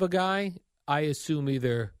heard of a guy, I assume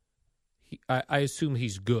I assume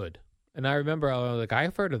he's good. And I remember I was like,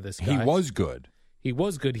 I've heard of this guy. He was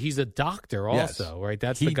good. He's a doctor also, right?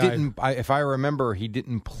 That's he the guy. If I remember, he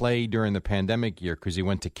didn't play during the pandemic year because he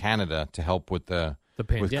went to Canada to help with the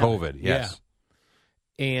pandemic. With COVID. Yes.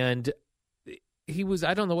 Yeah. And he was,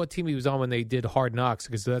 I don't know what team he was on when they did Hard Knocks,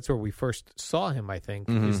 because that's where we first saw him, I think,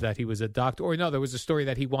 is that he was a doctor. Or no, there was a story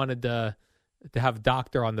that he wanted to have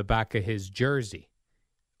doctor on the back of his jersey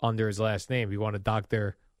under his last name. He wanted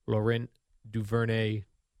Dr. Laurent Duvernay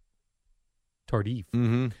Tardif.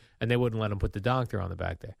 Mm-hmm. and they wouldn't let him put the doctor on the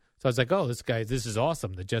back there. So I was like, oh, this is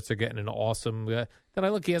awesome. The Jets are getting an awesome Then I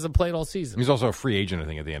look, he hasn't played all season. He's also a free agent, I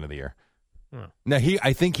think, at the end of the year. Hmm. Now,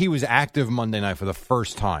 I think he was active Monday night for the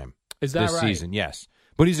first time this right? season, yes.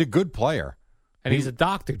 But he's a good player. And he's a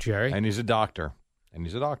doctor, Jerry. And he's a doctor.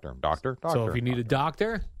 Doctor. So if you need a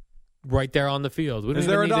doctor, right there on the field. Is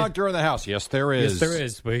there a doctor in the house? Yes, there is. Yes, there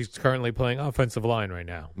is. But he's currently playing offensive line right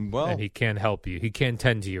now. Well, and he can't help you. He can't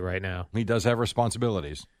tend to you right now. He does have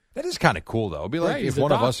responsibilities. That is kind of cool, though. It'd be like right, if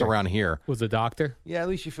one of us around here was a doctor. Yeah, at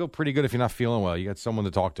least you feel pretty good if you're not feeling well. You got someone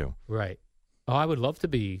to talk to. Right. Oh, I would love to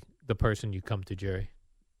be the person you come to, Jerry.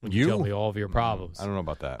 You tell me all of your problems. I don't know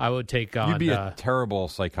about that. I would take on. You'd be a terrible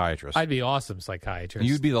psychiatrist. I'd be awesome psychiatrist.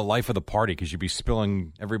 You'd be the life of the party because you'd be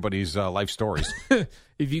spilling everybody's life stories.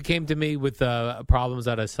 If you came to me with problems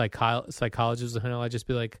that a psychologist would handle, I'd just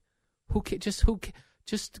be like,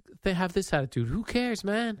 they have this attitude. Who cares,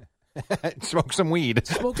 man? Smoke some weed.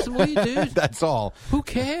 Smoke some weed, dude. That's all. Who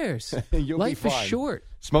cares? Life is short.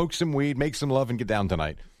 Smoke some weed, make some love, and get down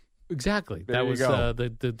tonight. Exactly. There that you was go.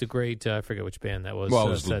 the great, I forget which band that was. Well,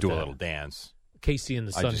 it was Do a Little Dance. Casey and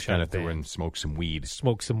the Sunshine I just kind of Band. threw in Smoke Some Weed.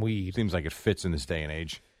 Smoke some weed. Seems like it fits in this day and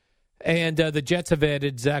age. And the Jets have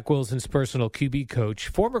added Zach Wilson's personal QB coach,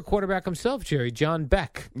 former quarterback himself, Jerry, John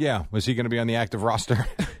Beck. Yeah. Was he going to be on the active roster?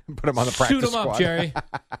 Put him on the practice squad. Shoot him squad. up, Jerry.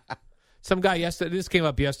 Some guy yesterday, this came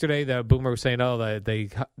up yesterday, the Boomer was saying,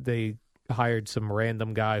 they hired some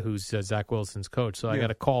random guy who's Zach Wilson's coach. So I got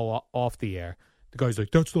a call off the air. The guy's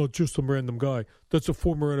like, that's not just some random guy. That's a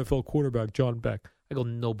former NFL quarterback, John Beck. I go,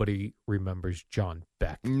 nobody remembers John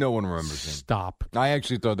Beck. No one remembers him. Stop. I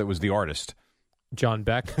actually thought that was the artist. John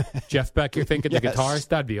Beck? Jeff Beck, you're thinking Yes. the guitarist?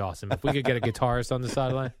 That'd be awesome if we could get a guitarist on the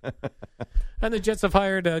sideline. And the Jets have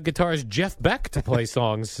hired guitarist Jeff Beck to play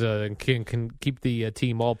songs and can keep the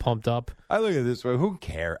team all pumped up. I look at it this way. Who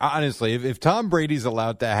cares? Honestly, if Tom Brady's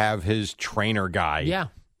allowed to have his trainer guy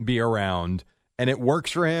be around and it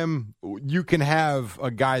works for him, you can have a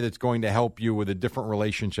guy that's going to help you with a different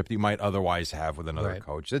relationship that you might otherwise have with another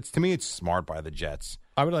coach. To me, it's smart by the Jets.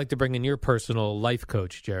 I would like to bring in your personal life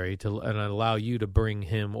coach, Jerry, and allow you to bring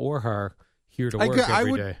him or her here to work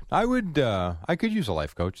every day. I could use a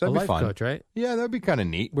life coach. That'd be fun. A life coach, right? Yeah, that'd be kind of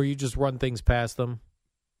neat. Where you just run things past them.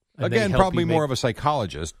 Again, probably more of a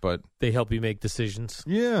psychologist, but they help you make decisions.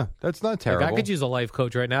 Yeah, that's not terrible. Like I could use a life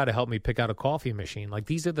coach right now to help me pick out a coffee machine. Like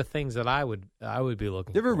these are the things that I would be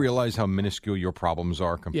looking for. You ever realize how minuscule your problems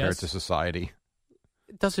are compared to society?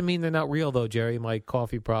 It doesn't mean they're not real, though, Jerry, my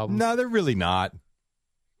coffee problems. No, they're really not.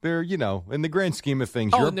 They're, in the grand scheme of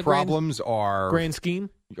things, your problems are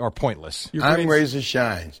pointless. I'm Razor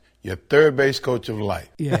Shines, your third base coach of life.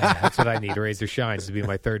 Yeah, that's what I need. Razor Shines to be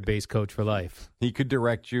my third base coach for life. He could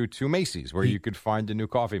direct you to Macy's, where you could find a new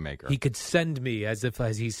coffee maker. He could send me as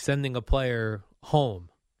he's sending a player home.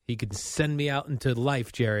 He could send me out into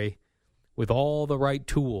life, Jerry, with all the right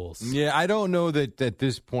tools. Yeah, I don't know that at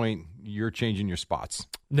this point you're changing your spots.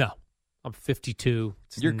 No, I'm 52.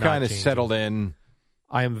 You're kind of settled in.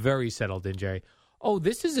 I am very settled in, Jerry. Oh,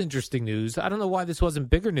 this is interesting news. I don't know why this wasn't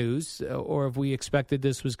bigger news or if we expected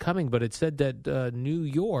this was coming, but it said that New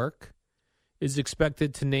York is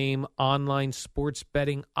expected to name online sports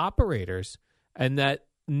betting operators and that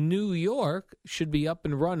New York should be up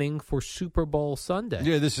and running for Super Bowl Sunday.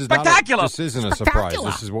 Yeah, this is spectacular. This isn't a surprise.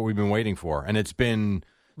 This is what we've been waiting for, and it's been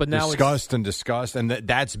discussed, and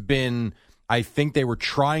that's been. I think they were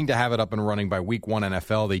trying to have it up and running by week 1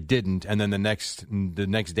 NFL. They didn't, and then the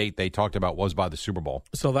next date they talked about was by the Super Bowl.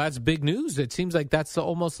 So that's big news. It seems like that's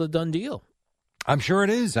almost a done deal. I'm sure it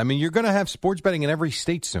is. I mean, you're going to have sports betting in every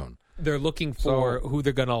state soon. They're looking for who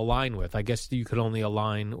they're going to align with. I guess you could only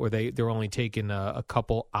align, or they're only taking a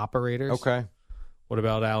couple operators. Okay. What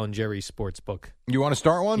about Al and Jerry's Sportsbook? You want to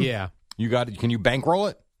start one? Yeah. You got it. Can you bankroll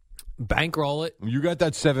it? Bankroll it. You got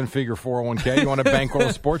that 7-figure 401k. You want to bankroll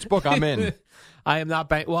a sports book? I'm in. I am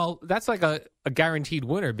not Well, that's like a guaranteed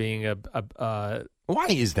winner being a. Why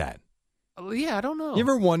is that? Yeah, I don't know. You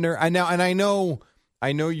ever wonder? I know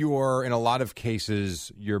you are in a lot of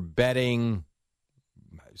cases. You're betting.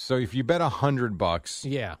 So if you bet $100,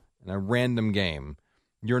 yeah, in a random game,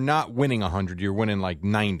 you're not winning 100. You're winning like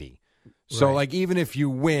 90. So, like, even if you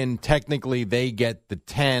win, technically they get the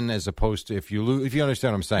 10 as opposed to if you lose. If you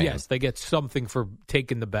understand what I'm saying? Yes, they get something for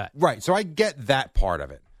taking the bet. Right. So I get that part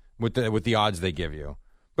of it with the odds they give you.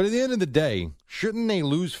 But at the end of the day, shouldn't they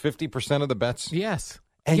lose 50% of the bets? Yes.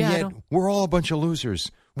 And yet we're all a bunch of losers.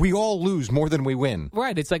 We all lose more than we win.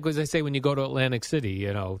 Right. It's like as I say when you go to Atlantic City.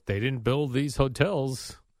 They didn't build these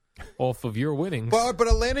hotels off of your winnings. But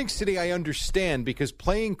Atlantic City, I understand because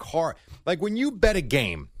playing like when you bet a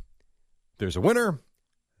game. There's a winner,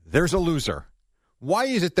 there's a loser. Why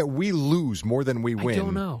is it that we lose more than we win? I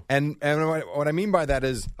don't know. And what I mean by that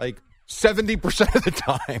is, like, 70% of the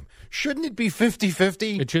time. Shouldn't it be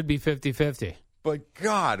 50-50? It should be 50-50. But,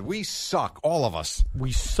 God, we suck, all of us.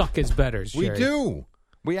 We suck as bettors, Jerry. We do.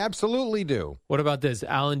 We absolutely do. What about this?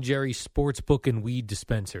 Alan Jerry Sportsbook and Weed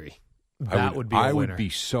Dispensary. That would be a winner. I would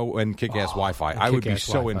be so, and Kick-Ass Wi-Fi. I would be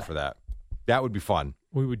so in for that. That would be fun.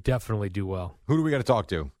 We would definitely do well. Who do we got to talk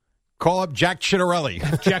to? Call up Jack Chittarelli.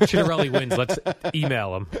 If Jack Chittarelli wins, let's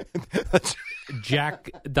email him.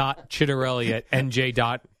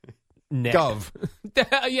 Jack.chittarelli@nj.net. Gov.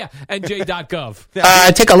 Yeah,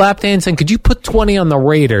 nj.gov. Take a lap dance, and could you put 20 on the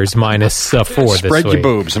Raiders minus 4 this week? Spread your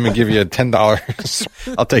boobs. Let me give you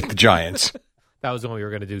 $10. I'll take the Giants. That was when we were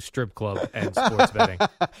going to do strip club and sports betting.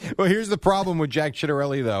 Well, here's the problem with Jack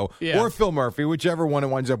Chittarelli, though, or Phil Murphy, whichever one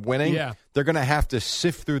winds up winning. Yeah. They're going to have to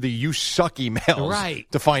sift through the "you suck" emails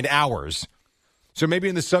to find ours. So maybe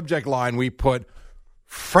in the subject line we put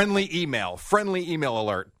friendly email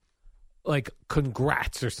alert. Like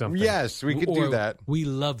congrats or something. Yes, we could do that. We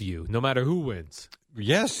love you, no matter who wins.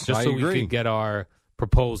 Yes, just I so agree. we can get our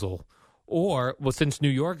proposal. Or, well, since New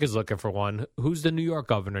York is looking for one, who's the New York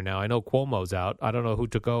governor now? I know Cuomo's out. I don't know who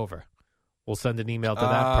took over. We'll send an email to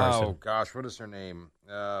that person. Oh, gosh, what is her name?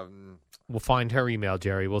 We'll find her email,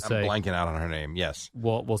 Jerry. We'll say... I'm blanking out on her name, yes.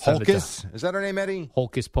 We'll send Holkus? Is that her name, Eddie?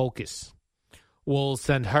 Holkus Pocus. We'll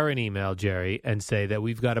send her an email, Jerry, and say that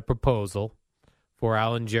we've got a proposal for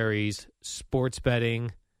Alan Jerry's sports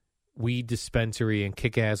betting, weed dispensary, and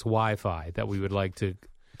kick-ass Wi-Fi that we would like to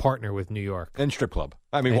partner with New York. And strip club.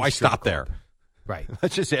 I mean, why stop there? Right.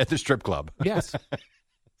 Let's just add the strip club. Yes.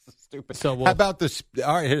 Stupid. So how about the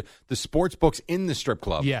sports books in the strip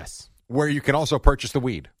club? Yes. Where you can also purchase the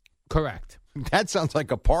weed. Correct. That sounds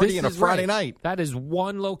like a party and a Friday night. That is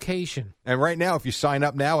one location. And right now, if you sign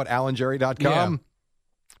up now at alanjerry.com,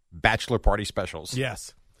 bachelor party specials.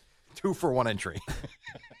 Yes. 2 for 1 entry.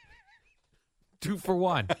 2 for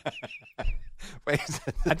 1. Wait,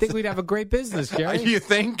 I think we'd have a great business, Jerry. You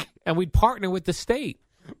think? And we'd partner with the state.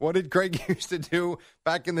 What did Craig used to do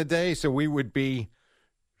back in the day? So we would be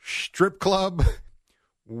strip club,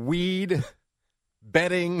 weed,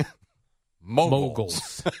 betting,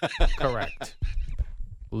 moguls. Correct.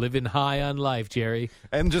 Living high on life, Jerry.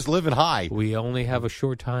 And just living high. We only have a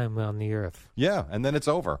short time on the earth. Yeah, and then it's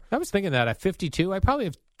over. I was thinking that at 52, I probably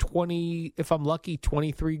have 20, if I'm lucky,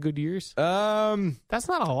 23 good years. That's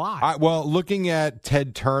not a lot. Well, looking at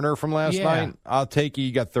Ted Turner from last night, I'll take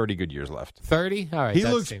you got 30 good years left. 30? All right. He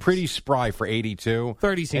looks pretty spry for 82.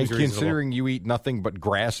 30 seems and reasonable. Considering you eat nothing but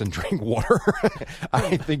grass and drink water,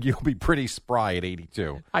 I think you'll be pretty spry at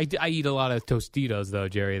 82. I eat a lot of Tostitos, though,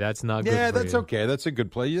 Jerry. That's not good for that's you. okay. That's a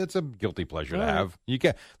good pleasure. That's a guilty pleasure to have. You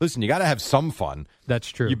got to have some fun. That's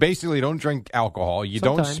true. You basically don't drink alcohol. You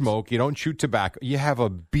Sometimes. don't smoke. You don't chew tobacco. You have a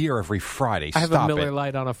beer every Friday. I have Stop a Miller it.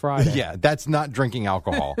 Lite on a Friday. Yeah, that's not drinking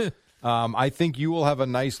alcohol. I think you will have a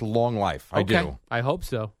nice long life. I do. I hope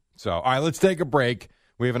so. So, all right, let's take a break.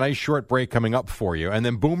 We have a nice short break coming up for you. And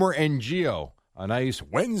then Boomer and Geo, a nice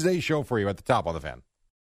Wednesday show for you at the top of the Fan.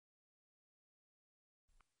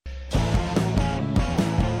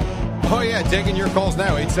 Oh, yeah, taking your calls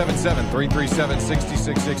now,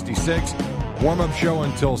 877-337-6666. Warm-up show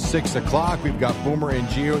until 6 o'clock. We've got Boomer and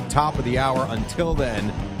Geo, top of the hour. Until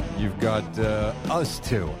then, you've got us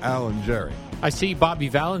two, Al and Jerry. I see Bobby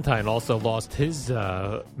Valentine also lost his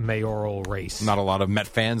mayoral race. Not a lot of Met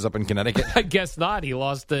fans up in Connecticut? I guess not. He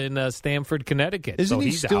lost in Stamford, Connecticut. Isn't so he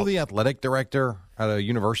he's still out. the athletic director at a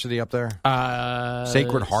university up there?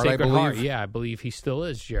 Sacred Heart, I Sacred believe. Heart, yeah, I believe he still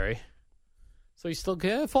is, Jerry. So he still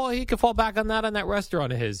can fall. He can fall back on that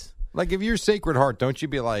restaurant of his. Like, if you're Sacred Heart, don't you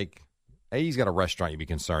be like, A, he's got a restaurant, you'd be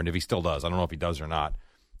concerned if he still does. I don't know if he does or not.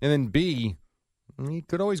 And then B, he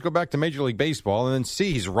could always go back to Major League Baseball. And then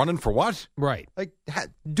C, he's running for what? Right. Like,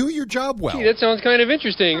 do your job well. Gee, that sounds kind of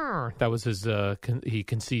interesting. That was his. He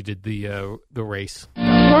conceded the race.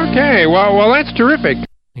 Okay, well, that's terrific.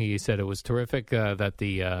 He said it was terrific that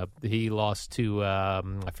he lost to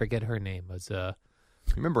I forget her name.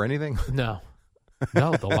 Remember anything? No.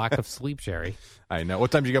 No, the lack of sleep, Jerry. I know.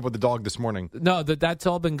 What time did you get up with the dog this morning? No, that's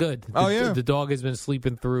all been good. Oh, yeah? The dog has been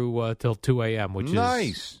sleeping through till 2 a.m., which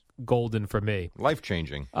is golden for me.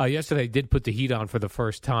 Life-changing. Yesterday, I did put the heat on for the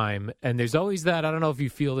first time, and there's always that, I don't know if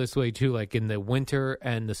you feel this way, too, like in the winter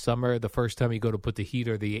and the summer, the first time you go to put the heat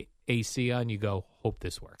or the AC on, you go, hope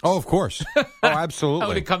this works. Oh, of course. Oh, absolutely.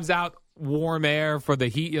 When it comes out, warm air for the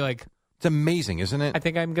heat, you're like... It's amazing, isn't it? I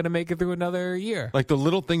think I'm going to make it through another year. Like the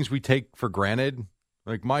little things we take for granted.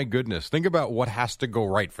 Like, my goodness, think about what has to go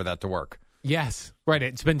right for that to work. Yes, right.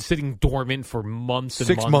 It's been sitting dormant for months and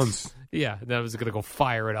 6 months. Yeah, then I was going to go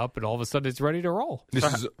fire it up, and all of a sudden it's ready to roll.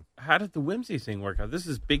 How did the whimsy thing work out? This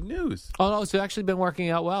is big news. Oh, no, it's actually been working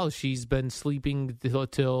out well. She's been sleeping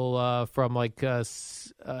till from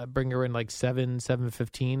bring her in like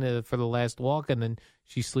 7:15 for the last walk, and then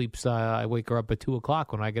she sleeps. I wake her up at 2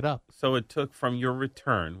 o'clock when I get up. So it took from your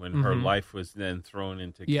return when her life was then thrown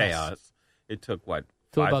into chaos. It took what?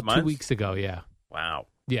 Till 5 about months? 2 weeks ago. Yeah. Wow.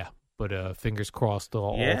 Yeah. But fingers crossed,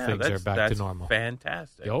 all things are back to normal.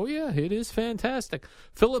 Fantastic. Oh, yeah, it is fantastic.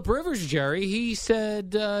 Phillip Rivers, Jerry, he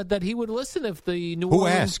said that he would listen if the New Who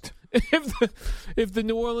Orleans... asked? If the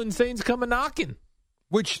New Orleans Saints come a-knocking.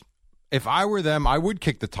 Which, if I were them, I would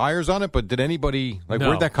kick the tires on it, but did anybody... No.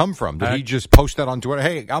 Where'd that come from? Did he just post that on Twitter?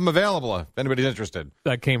 Hey, I'm available if anybody's interested.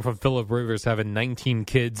 That came from Phillip Rivers having 19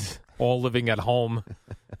 kids, all living at home,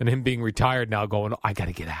 and him being retired now going, I got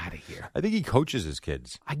to get out of here. I think he coaches his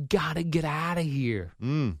kids. I got to get out of here.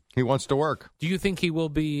 He wants to work. Do you think he will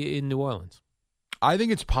be in New Orleans? I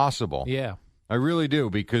think it's possible. Yeah. I really do,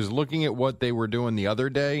 because looking at what they were doing the other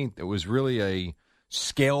day, it was really a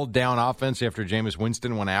scaled-down offense after Jameis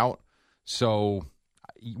Winston went out. So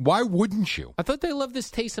why wouldn't you? I thought they loved this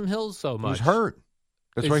Taysom Hill so much. He was hurt.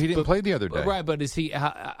 That's why he didn't play the other day. Right, but is he?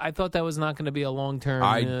 I thought that was not going to be a long-term.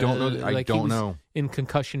 I don't know. I don't know. In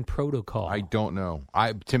concussion protocol. I don't know.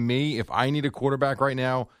 To me, if I need a quarterback right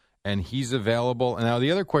now and he's available, and now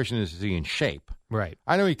the other question is he in shape? Right.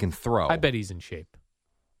 I know he can throw. I bet he's in shape.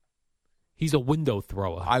 He's a window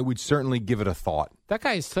thrower. I would certainly give it a thought. That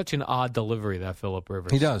guy is such an odd delivery, that Phillip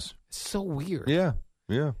Rivers. He does. It's so weird. Yeah.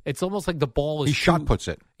 It's almost like the ball is He shot puts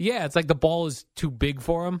it. Yeah, it's like the ball is too big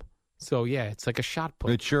for him. So, yeah, it's like a shot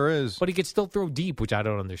put. It sure is. But he can still throw deep, which I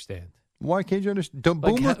don't understand. Why can't you understand?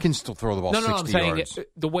 Boomer can still throw the ball 60 yards. I'm saying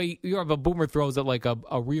the way a Boomer throws it like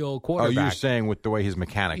a real quarterback. Oh, you're saying with the way his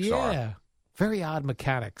mechanics are. Yeah. Very odd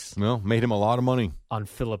mechanics. Well, made him a lot of money. On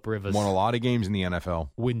Phillip Rivers. Won a lot of games in the NFL.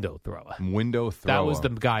 Window thrower. That was the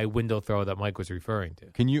guy, window thrower, that Mike was referring to.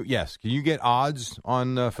 Can you get odds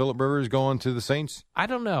on Phillip Rivers going to the Saints? I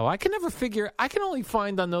don't know. I can only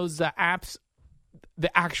find on those apps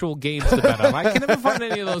the actual games to bet on. I can never find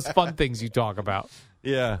any of those fun things you talk about.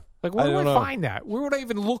 Yeah. Like, where do I find that? Where would I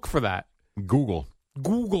even look for that? Google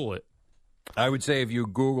it. I would say if you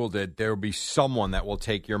Googled it, there will be someone that will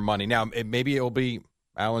take your money. Now, maybe it'll be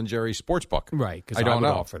Alan Jerry's Sportsbook. Right, because I don't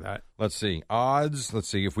know. offer that. Let's see. Odds. Let's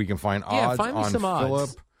see if we can find odds find me on some Phillip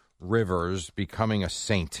odds. Rivers becoming a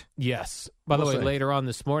Saint. Yes. By the way, later on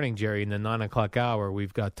this morning, Jerry, in the 9 o'clock hour,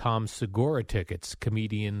 we've got Tom Segura tickets.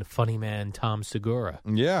 Comedian, funny man Tom Segura.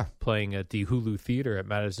 Yeah. Playing at the Hulu Theater at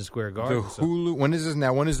Madison Square Garden. The Hulu. When is this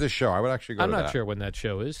now? When is this show? I would actually go I'm to not that. sure when that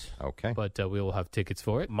show is. Okay. But we will have tickets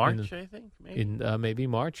for it. March, I think? Maybe. Maybe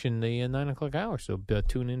March in the 9 o'clock hour. So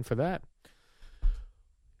tune in for that.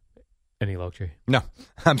 Any luxury? No,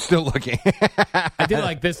 I'm still looking. I did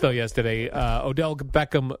like this, though, yesterday. Odell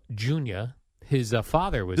Beckham Jr., his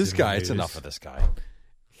father was This in guy, the it's news. enough of this guy.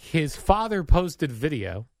 His father posted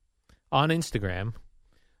video on Instagram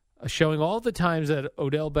showing all the times that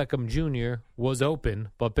Odell Beckham Jr. was open,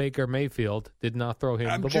 but Baker Mayfield did not throw him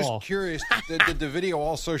I'm the just ball. curious, did the video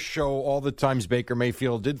also show all the times Baker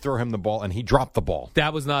Mayfield did throw him the ball and he dropped the ball?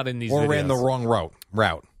 That was not in these or videos. ran the wrong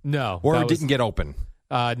route? No. Or that didn't get open?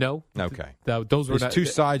 No. Okay. Those were There's not, two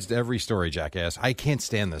sides to every story, jackass. I can't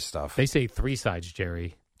stand this stuff. They say three sides,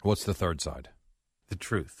 Jerry. What's the third side? The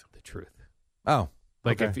truth. The truth. Oh.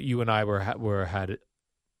 Like okay. if you and I had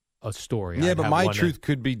a story. Yeah, I'd but have my one truth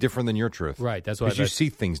could be different than your truth. Right. That's why Because you see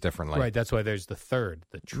things differently. Right. That's why there's the third,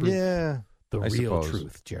 the truth. Yeah. The I real suppose.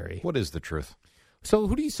 truth, Jerry. What is the truth? So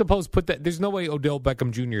who do you suppose put that? There's no way Odell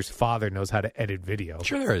Beckham Jr.'s father knows how to edit video.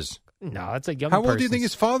 Sure there is. No, that's a young How old do you person's- think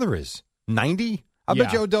his father is? 90? I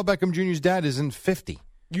bet you Odell Beckham Jr.'s dad isn't 50.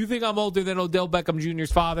 You think I'm older than Odell Beckham Jr.'s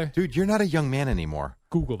father? Dude, you're not a young man anymore.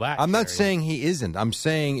 Google that. I'm not Jerry. saying he isn't. I'm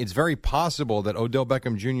saying it's very possible that Odell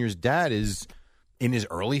Beckham Jr.'s dad is in his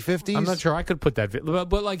early 50s. I'm not sure I could put that video.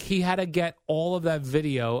 But like he had to get all of that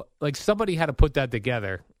video. Like somebody had to put that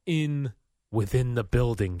together within the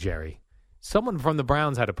building, Jerry. Someone from the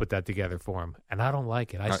Browns had to put that together for him. And I don't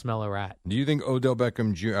like it. I smell a rat. Do you think Odell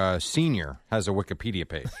Beckham Sr. has a Wikipedia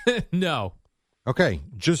page? No. Okay,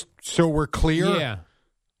 just so we're clear. Yeah.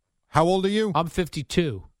 How old are you? I'm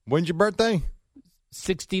 52. When's your birthday?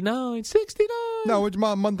 69. No, it's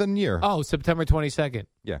my month and year. Oh, September 22nd.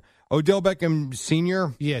 Yeah. Odell Beckham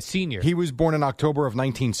Sr.? Yeah, senior. He was born in October of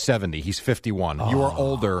 1970. He's 51. You are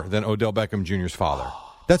older than Odell Beckham Jr.'s father.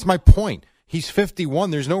 That's my point. He's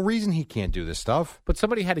 51. There's no reason he can't do this stuff. But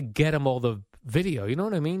somebody had to get him all the video. You know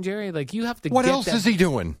what I mean, Jerry? Like, you have to What get else that. is he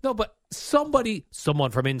doing? No, but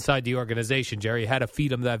someone from inside the organization, Jerry, had to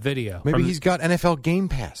feed him that video. Maybe he's got NFL Game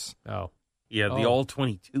Pass. Oh. Yeah, the all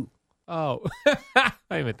 22. Oh. I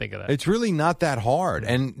didn't even think of that. It's really not that hard.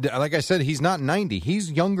 And like I said, he's not 90.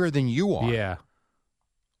 He's younger than you are. Yeah.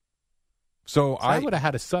 So I would have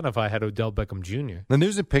had a son if I had Odell Beckham Jr. And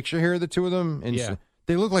there's a picture here of the two of them. And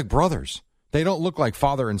they look like brothers. They don't look like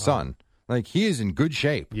father and son. Like, he is in good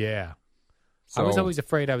shape. Yeah. So, I was always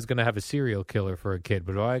afraid I was going to have a serial killer for a kid,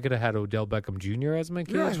 but I could have had Odell Beckham Jr. as my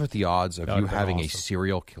kid. you realize what the odds of you having a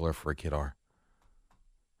serial killer for a kid are?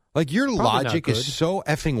 Like, your logic is so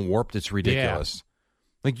effing warped, it's ridiculous.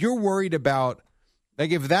 Yeah. Like, you're worried about,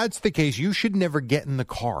 like, if that's the case, you should never get in the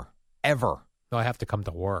car, ever. No, I have to come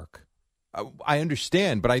to work. I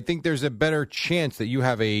understand, but I think there's a better chance that you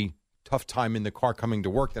have a tough time in the car coming to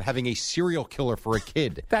work than having a serial killer for a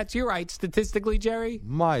kid. You're right, statistically, Jerry.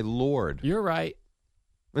 My Lord. You're right.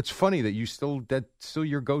 It's funny that that's still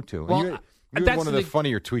your go-to. Well, you had one of the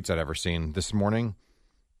funnier tweets I'd ever seen this morning.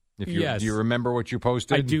 Yes. Do you remember what you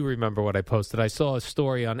posted? I do remember what I posted. I saw a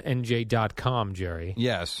story on NJ.com, Jerry.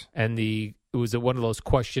 Yes. And it was one of those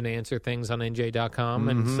question-answer things on NJ.com,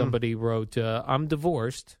 and somebody wrote, I'm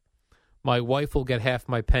divorced. My wife will get half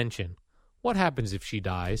my pension. What happens if she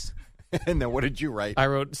dies? And then what did you write? I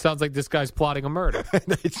wrote, sounds like this guy's plotting a murder.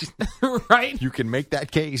 Right? You can make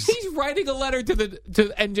that case. He's writing a letter to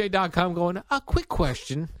NJ.com going, a quick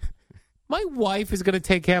question. My wife is going to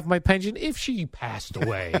take half my pension. If she passed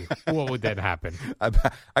away, what would then happen?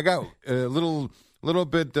 I got a little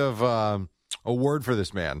bit of a word for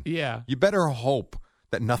this man. Yeah. You better hope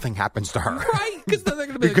that nothing happens to her. Right, because they're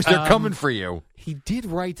going to be because they're coming for you. He did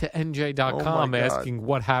write to NJ.com asking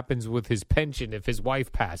what happens with his pension if his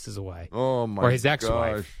wife passes away. Oh, my Or his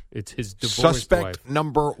ex-wife. gosh. It's his divorced Suspect wife.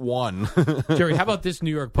 number one. Jerry, how about this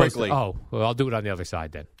New York Post? Quickly. Oh, well, I'll do it on the other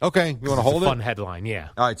side then. Okay, you want to hold It's a it? fun headline, yeah.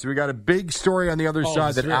 All right, so we got a big story on the other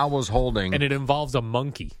side that Al was holding. And it involves a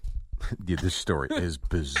monkey. Yeah, this story is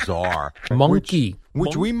bizarre. Monkey.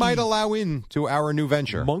 Which we might allow into our new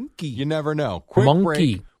venture. Monkey. You never know. Quick Monkey.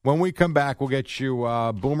 break. When we come back, we'll get you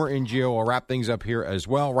Boomer and Gio. We'll wrap things up here as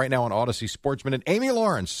well. Right now on Odyssey Sports Minute, Amy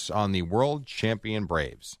Lawrence on the world champion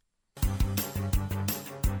Braves.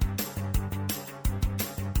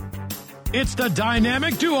 It's the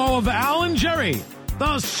dynamic duo of Al and Jerry,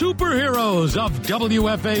 the superheroes of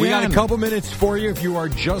WFAN. We got a couple minutes for you if you are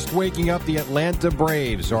just waking up. The Atlanta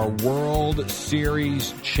Braves are World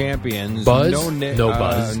Series champions. Buzz? No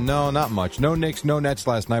buzz. No, not much. No Knicks, no Nets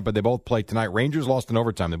last night, but they both played tonight. Rangers lost in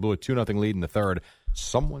overtime. They blew a 2-0 lead in the third.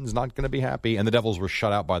 Someone's not going to be happy, and the Devils were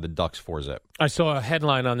shut out by the Ducks 4-0. I saw a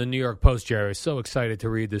headline on the New York Post, Jerry. I was so excited to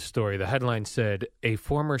read this story. The headline said, a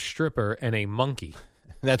former stripper and a monkey.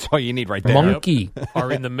 That's all you need right there. Monkey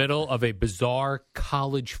are in the middle of a bizarre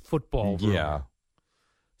college football room. Yeah.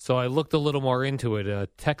 So I looked a little more into it. A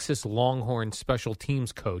Texas Longhorn special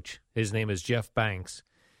teams coach, his name is Jeff Banks.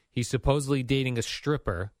 He's supposedly dating a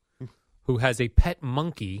stripper who has a pet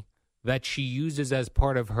monkey that she uses as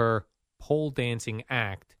part of her pole dancing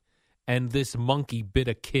act. And this monkey bit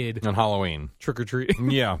a kid on Halloween.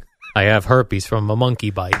 Trick-or-treating. Yeah. I have herpes from a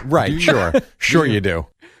monkey bite. Right, sure. Sure you do.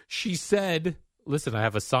 She said, listen, I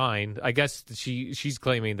have a sign. I guess she's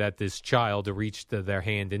claiming that this child reached their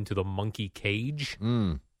hand into the monkey cage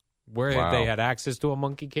where they had access to a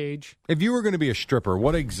monkey cage. If you were going to be a stripper,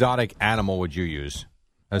 what exotic animal would you use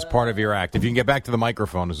as part of your act? If you can get back to the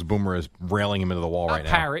microphone, as Boomer is railing him into the wall right now.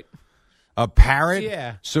 A parrot. A parrot?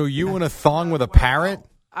 Yeah. So you in a thong with a parrot?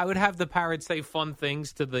 I would have the parrot say fun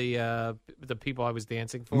things to the people I was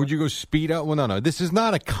dancing for. Would you go speed up? Well, no. This is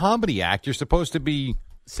not a comedy act. You're supposed to be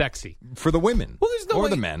sexy for the women. Well, there's no or way,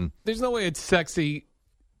 the men. There's no way it's sexy.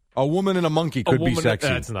 A woman and a monkey could be sexy.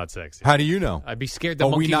 That's not sexy. How do you know? I'd be scared the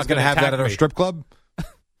Are monkey we not was going to have that at our me. strip club?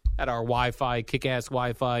 At our Wi-Fi, kick-ass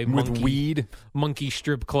Wi-Fi. With monkey, weed? Monkey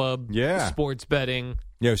strip club. Yeah. Sports betting.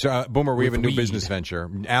 Yeah, so Boomer, we have a new weed. business venture.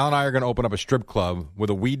 Al and I are going to open up a strip club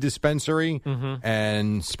with a weed dispensary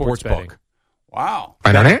and sports betting. book. Wow.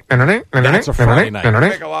 That's That's a Friday night.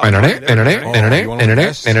 Make a lot of money there. You wanna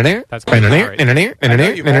invest? That's my pirate. I know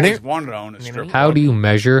you've always wanted to own a strip How club. do you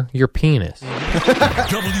measure your penis?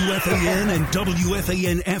 WFAN and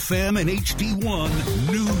WFAN FM and HD1,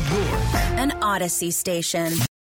 New York. An Odyssey station.